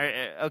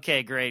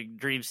 okay, great,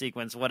 dream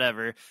sequence,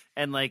 whatever."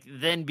 And like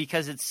then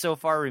because it's so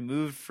far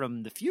removed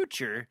from the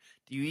future,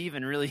 do you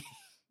even really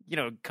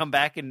come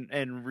back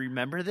and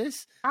remember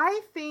this?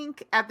 I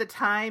think at the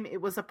time it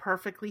was a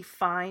perfectly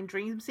fine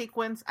dream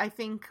sequence. I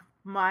think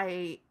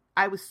I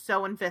was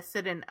so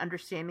invested in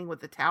understanding what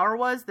the tower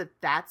was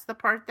that's the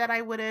part that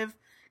I would have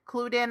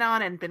clued in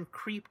on and been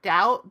creeped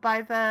out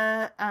by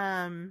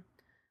the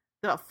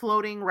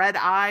floating red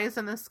eyes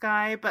in the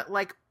sky. But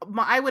like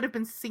I would have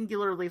been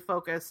singularly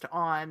focused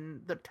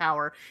on the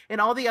tower, and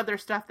all the other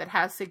stuff that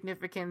has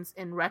significance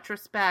in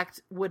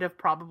retrospect would have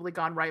probably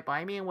gone right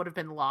by me and would have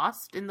been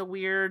lost in the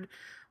weird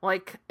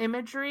like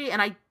imagery.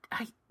 And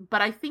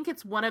but I think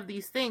it's one of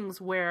these things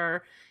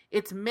where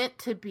it's meant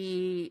to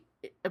be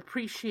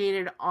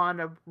appreciated on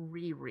a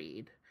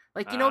reread.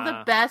 Like,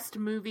 the best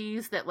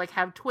movies that like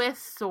have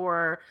twists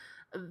or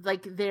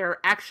like they're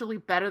actually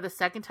better the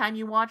second time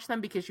you watch them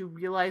because you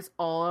realize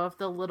all of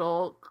the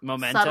little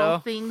Memento? Subtle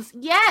things.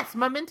 Yes,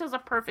 Memento's a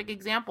perfect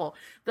example.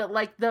 That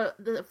like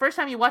the first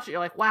time you watch it, you're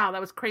like, wow, that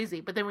was crazy.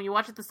 But then when you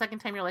watch it the second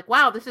time, you're like,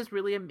 wow, this is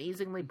really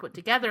amazingly put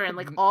together, and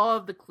like all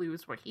of the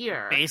clues were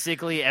here.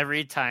 Basically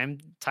every time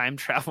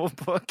travel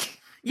book.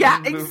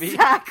 Yeah,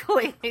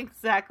 exactly.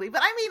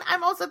 But I mean,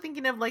 I'm also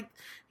thinking of like,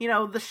 the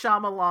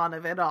Shyamalan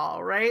of it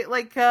all, right?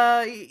 Like,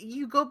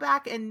 you go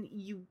back and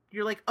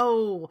you're like,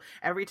 oh,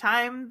 every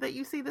time that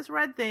you see this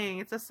red thing,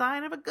 it's a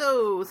sign of a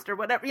ghost or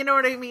whatever. You know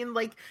what I mean?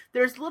 Like,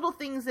 there's little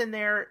things in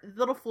there,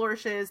 little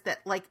flourishes that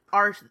like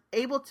are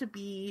able to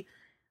be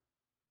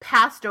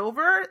passed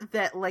over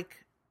that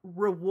like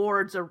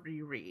rewards a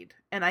reread.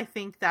 And I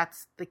think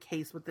that's the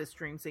case with this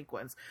dream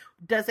sequence.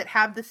 Does it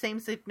have the same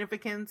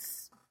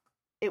significance?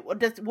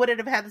 Would it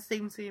have had the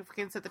same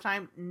significance at the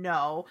time?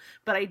 No,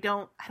 but I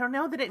don't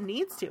know that it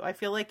needs to. I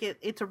feel like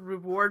it's a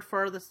reward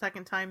for the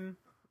second time,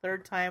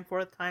 third time,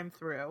 fourth time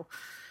through.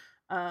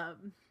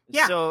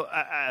 Yeah. So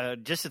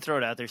just to throw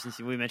it out there, since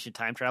we mentioned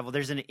time travel,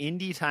 there's an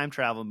indie time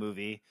travel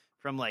movie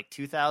from like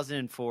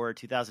 2004,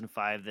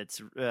 2005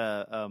 that's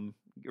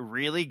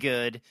really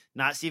good.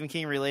 Not Stephen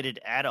King related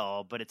at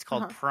all, but it's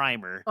called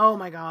Primer. Oh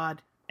my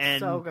God. And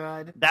so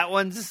good. That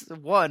one's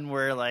one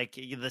where, like,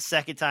 the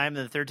second time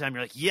and the third time,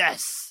 you're like,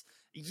 yes.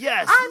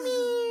 I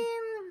mean,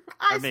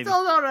 I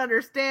still don't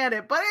understand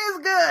it, but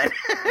it's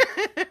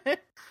good.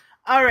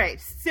 All right,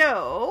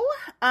 so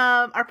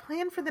our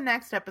plan for the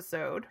next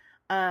episode,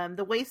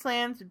 the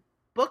Wastelands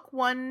Book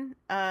 1,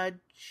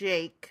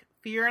 Jake,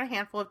 Fear and a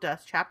Handful of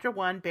Dust, Chapter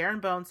 1, Bear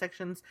and Bone,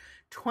 sections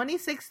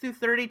 26 through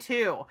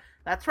 32.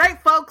 That's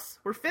right, folks.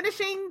 We're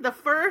finishing the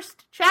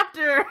first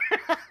chapter.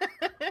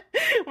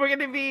 We're going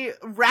to be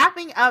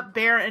wrapping up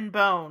Bear and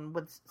Bone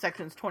with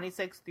sections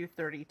 26 through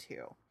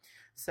 32.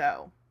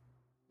 So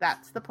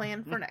that's the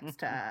plan for next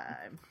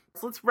time.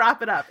 So let's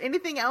wrap it up.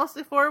 Anything else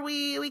before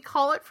we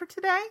call it for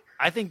today?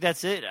 I think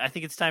that's it. I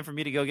think it's time for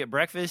me to go get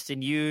breakfast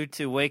and you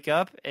to wake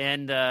up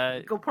and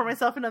go pour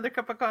myself another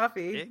cup of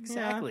coffee.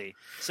 Exactly. Yeah.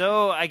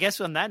 So I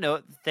guess on that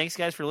note, thanks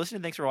guys for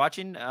listening. Thanks for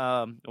watching.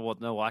 Well,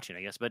 no watching,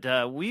 I guess,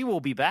 but we will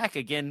be back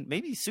again,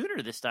 maybe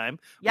sooner this time.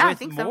 Yeah, with I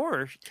think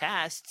more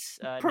casts.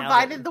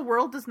 Provided the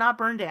world does not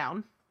burn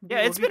down.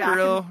 Yeah, it's been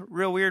a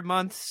real weird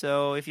month.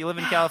 So if you live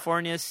in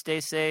California, stay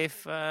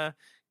safe.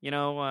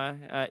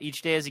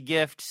 Each day is a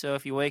gift. So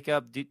if you wake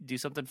up, do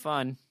something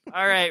fun.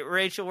 All right,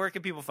 Rachel, where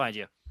can people find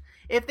you?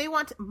 If they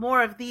want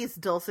more of these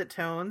dulcet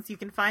tones, you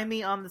can find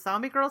me on the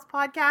Zombie Girls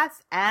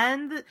podcast,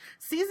 and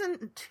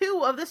season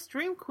 2 of the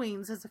Stream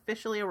Queens has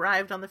officially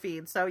arrived on the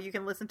feed, so you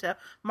can listen to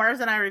Mars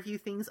and I review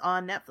things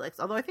on Netflix.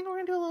 Although I think we're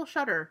going to do a little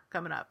Shudder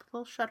coming up, a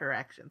little Shudder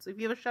action. So if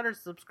you have a Shudder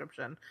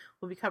subscription,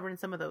 we'll be covering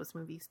some of those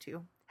movies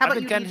too. How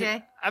about you,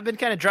 DJ? I've been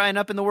kind of drying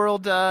up in the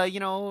world,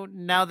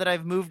 now that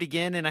I've moved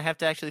again and I have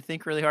to actually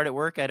think really hard at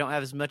work. I don't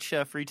have as much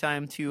free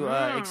time to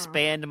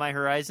expand my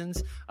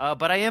horizons.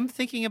 But I am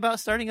thinking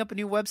about starting up a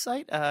new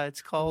website.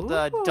 It's called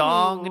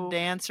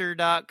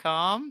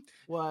dongdancer.com.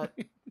 What?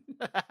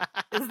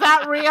 Is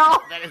that real?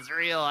 That is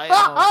real. I know.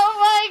 Oh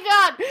my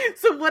god!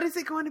 So what is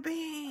it going to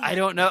be? I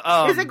don't know.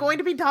 Is it going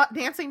to be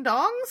dancing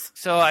dongs?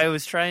 So I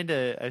was trying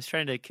to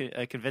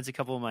convince a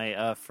couple of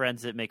my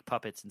friends that make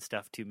puppets and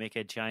stuff to make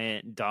a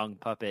giant dong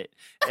puppet,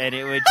 and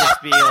it would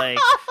just be like,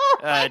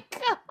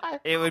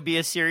 it would be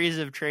a series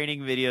of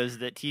training videos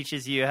that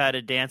teaches you how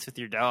to dance with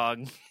your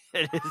dog.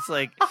 And it's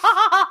like,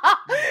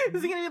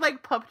 is it gonna be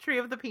like puppetry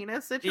of the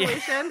penis situation?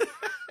 Yeah.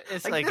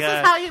 It's like this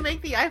is how you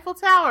make the Eiffel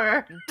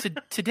Tower.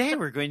 Today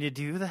we're going to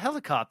do the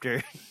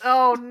helicopter.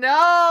 Oh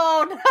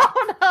no!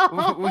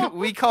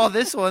 We call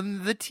this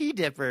one the Tea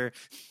Dipper.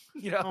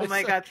 Oh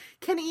my god!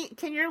 Can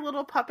your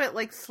little puppet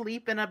like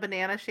sleep in a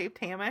banana shaped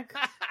hammock?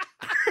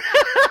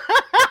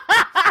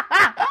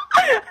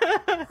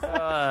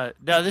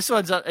 No, this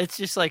one's it's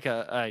just like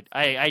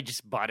I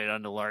just bought it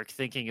on the lark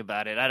thinking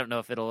about it. I don't know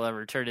if it'll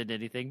ever turn into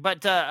anything,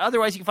 but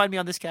otherwise you can find me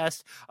on this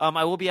cast.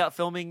 I will be out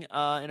filming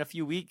in a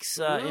few weeks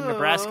in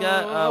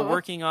Nebraska,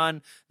 working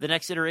on the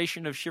next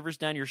iteration of Shivers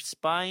Down Your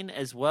Spine,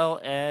 as well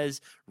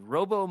as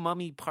Robo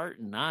Mummy Part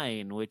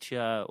 9, which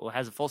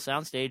has a full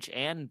soundstage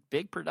and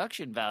big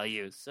production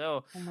value.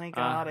 So oh my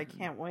god, I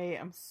can't wait.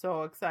 I'm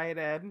so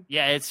excited.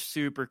 Yeah, it's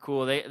super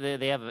cool.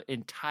 They have an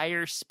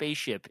entire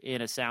spaceship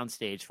in a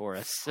soundstage for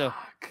us. So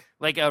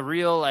like a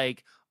real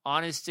like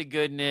honest to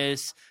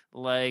goodness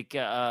like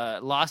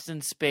Lost in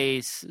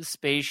Space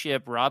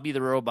spaceship Robbie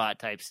the Robot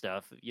type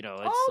stuff. It's my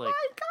god.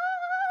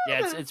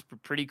 Yeah, it's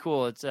pretty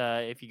cool. It's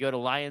if you go to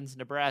Lyons,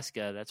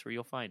 Nebraska, that's where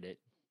you'll find it.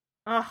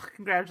 Oh,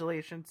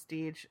 congratulations,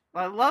 Deej.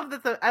 I love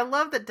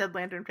that Dead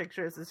Lantern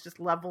Pictures is just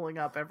leveling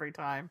up every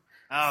time.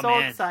 Oh, so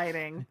man.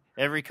 Exciting.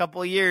 Every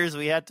couple of years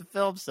we have to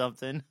film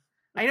something.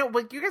 I know,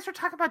 but you guys were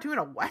talking about doing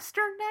a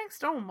Western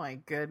next? Oh my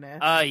goodness.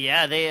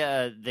 Yeah,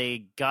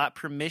 they got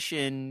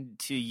permission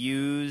to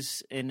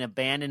use an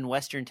abandoned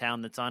Western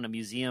town that's on a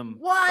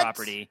museum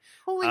property.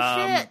 Holy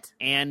shit.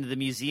 And the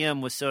museum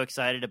was so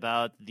excited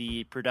about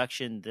the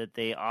production that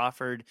they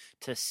offered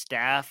to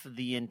staff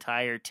the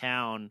entire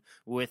town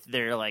with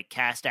their like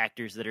cast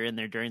actors that are in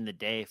there during the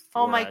day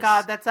for Oh my us.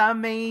 god, that's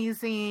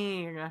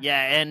amazing.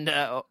 Yeah, and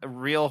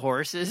real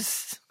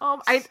horses.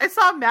 I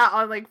saw Matt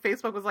on like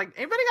Facebook was like,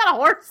 anybody got a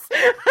horse?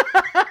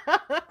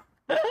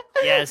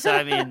 Yeah, so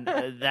I mean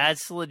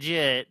that's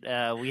legit.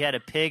 We had a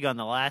pig on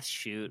the last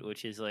shoot,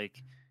 which is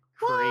like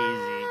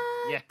crazy.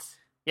 What?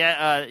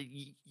 Yeah.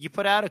 You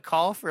put out a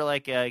call for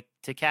like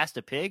to cast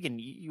a pig, and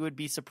you would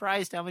be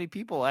surprised how many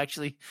people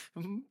actually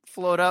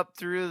float up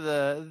through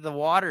the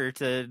water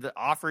to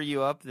offer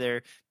you up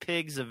their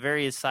pigs of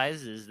various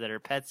sizes that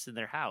are pets in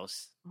their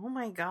house. Oh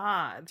my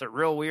god, it's a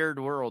real weird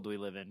world we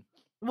live in.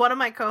 One of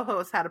my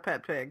co-hosts had a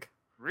pet pig.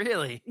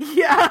 Really?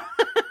 Yeah.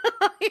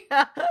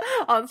 Yeah.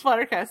 On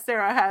Splattercast,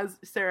 Sarah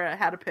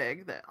had a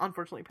pig that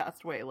unfortunately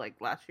passed away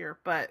like last year,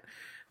 but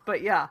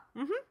yeah.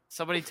 Mm-hmm.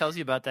 Somebody tells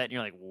you about that and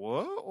you're like,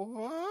 what?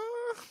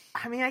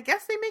 I mean, I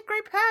guess they make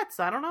great pets.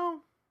 I don't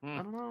know. I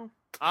don't know.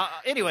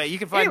 Anyway, you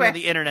can find me on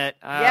the internet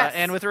yes.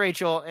 and with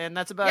Rachel, and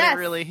that's about it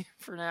really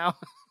for now.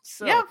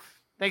 So yep.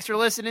 Thanks for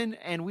listening,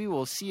 and we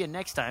will see you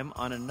next time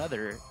on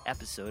another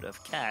episode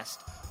of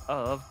Cast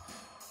of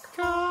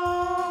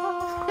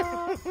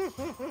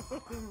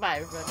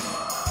Bye, everybody.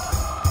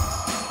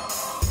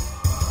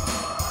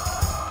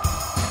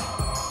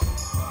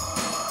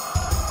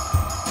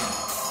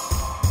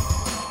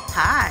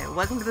 Hi,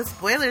 welcome to the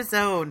Spoiler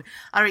Zone.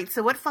 All right,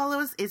 so what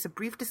follows is a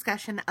brief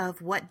discussion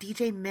of what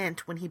DJ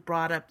meant when he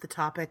brought up the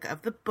topic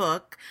of the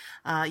book,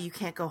 You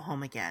Can't Go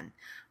Home Again.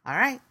 All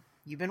right,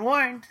 you've been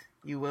warned.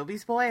 You will be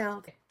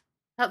spoiled.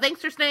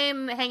 Thanks for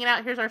staying, hanging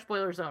out. Here's our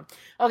spoiler zone.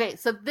 Okay,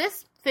 so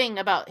this thing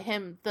about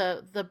him,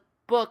 the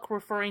book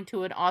referring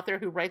to an author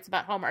who writes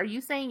about home, are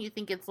you saying you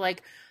think it's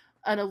like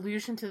an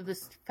allusion to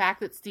this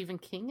fact that Stephen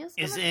King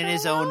is in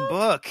his own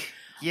book?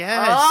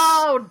 Yes.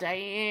 Oh,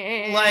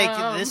 damn.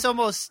 Like,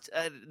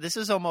 this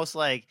is almost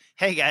like,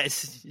 hey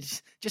guys,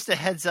 just a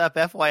heads up,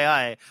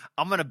 FYI,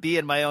 I'm going to be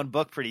in my own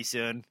book pretty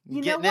soon.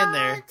 Getting in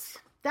there.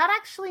 That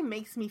actually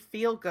makes me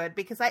feel good,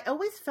 because I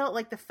always felt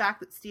like the fact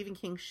that Stephen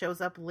King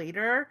shows up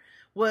later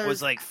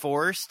was like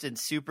forced and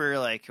super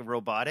like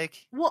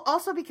robotic. Well,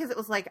 also because it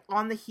was like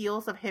on the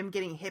heels of him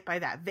getting hit by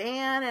that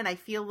van, and I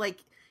feel like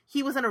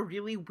he was in a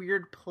really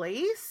weird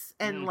place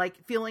and like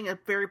feeling a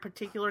very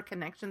particular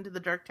connection to the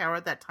Dark Tower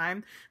at that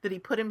time, that he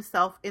put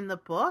himself in the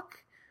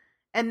book.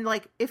 And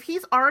like, if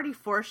he's already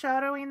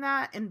foreshadowing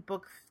that in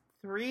book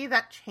 3,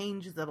 that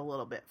changes it a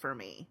little bit for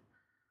me.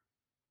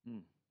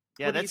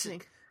 Yeah, what do you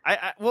think?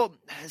 Well,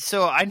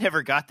 so I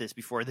never got this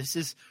before. This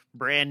is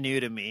brand new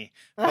to me.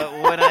 But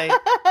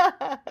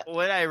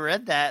when I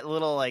read that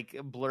little like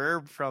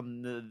blurb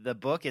from the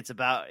book, it's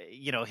about,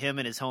 him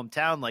in his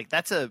hometown. Like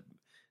that's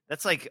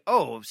like,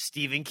 oh,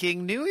 Stephen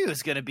King knew he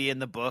was going to be in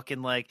the book,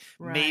 and like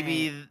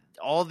maybe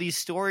all these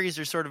stories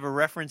are sort of a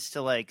reference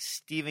to like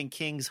Stephen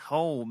King's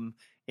home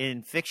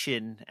in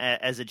fiction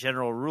as a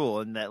general rule,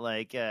 and that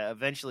like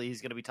eventually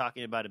he's going to be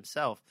talking about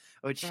himself,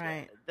 which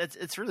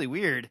it's really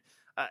weird.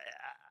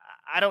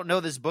 I don't know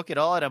this book at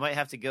all, and I might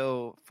have to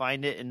go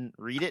find it and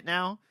read it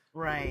now.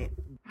 Right.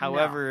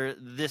 However,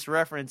 this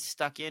reference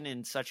stuck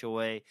in such a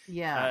way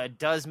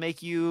does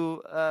make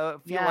you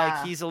feel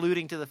like he's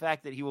alluding to the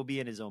fact that he will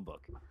be in his own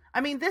book. I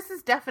mean, this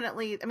is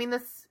definitely,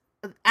 this,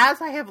 as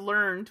I have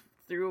learned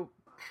through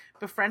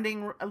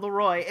befriending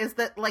Leroy, is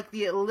that like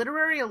the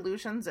literary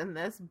allusions in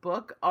this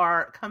book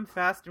come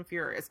fast and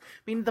furious.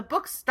 I mean, the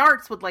book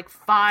starts with like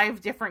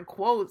 5 different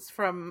quotes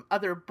from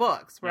other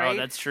books, right? Oh,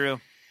 that's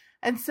true.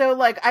 And so,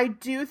 like, I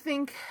do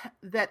think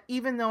that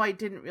even though I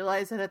didn't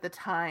realize it at the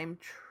time,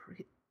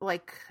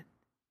 like,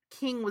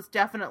 King was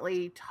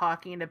definitely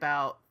talking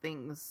about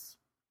things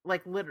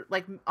like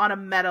on a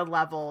meta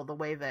level, the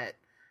way that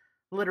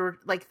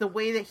the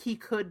way that he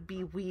could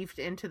be weaved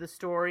into the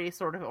story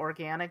sort of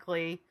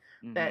organically,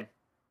 that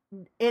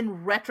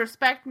in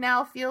retrospect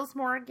now feels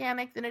more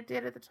organic than it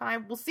did at the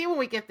time. We'll see when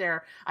we get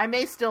there. I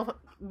may still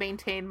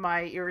maintain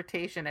my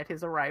irritation at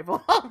his arrival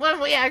when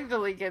we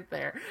actually get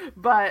there.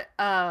 But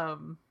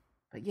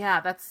yeah,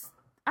 that's,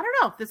 I don't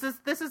know.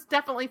 This is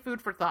definitely food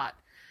for thought.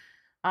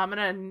 I'm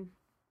gonna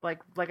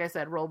like I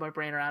said, roll my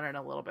brain around it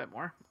a little bit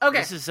more. Okay.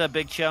 This is a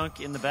big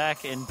chunk in the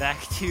back, and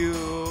back to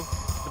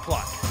the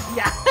plot.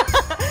 Yeah.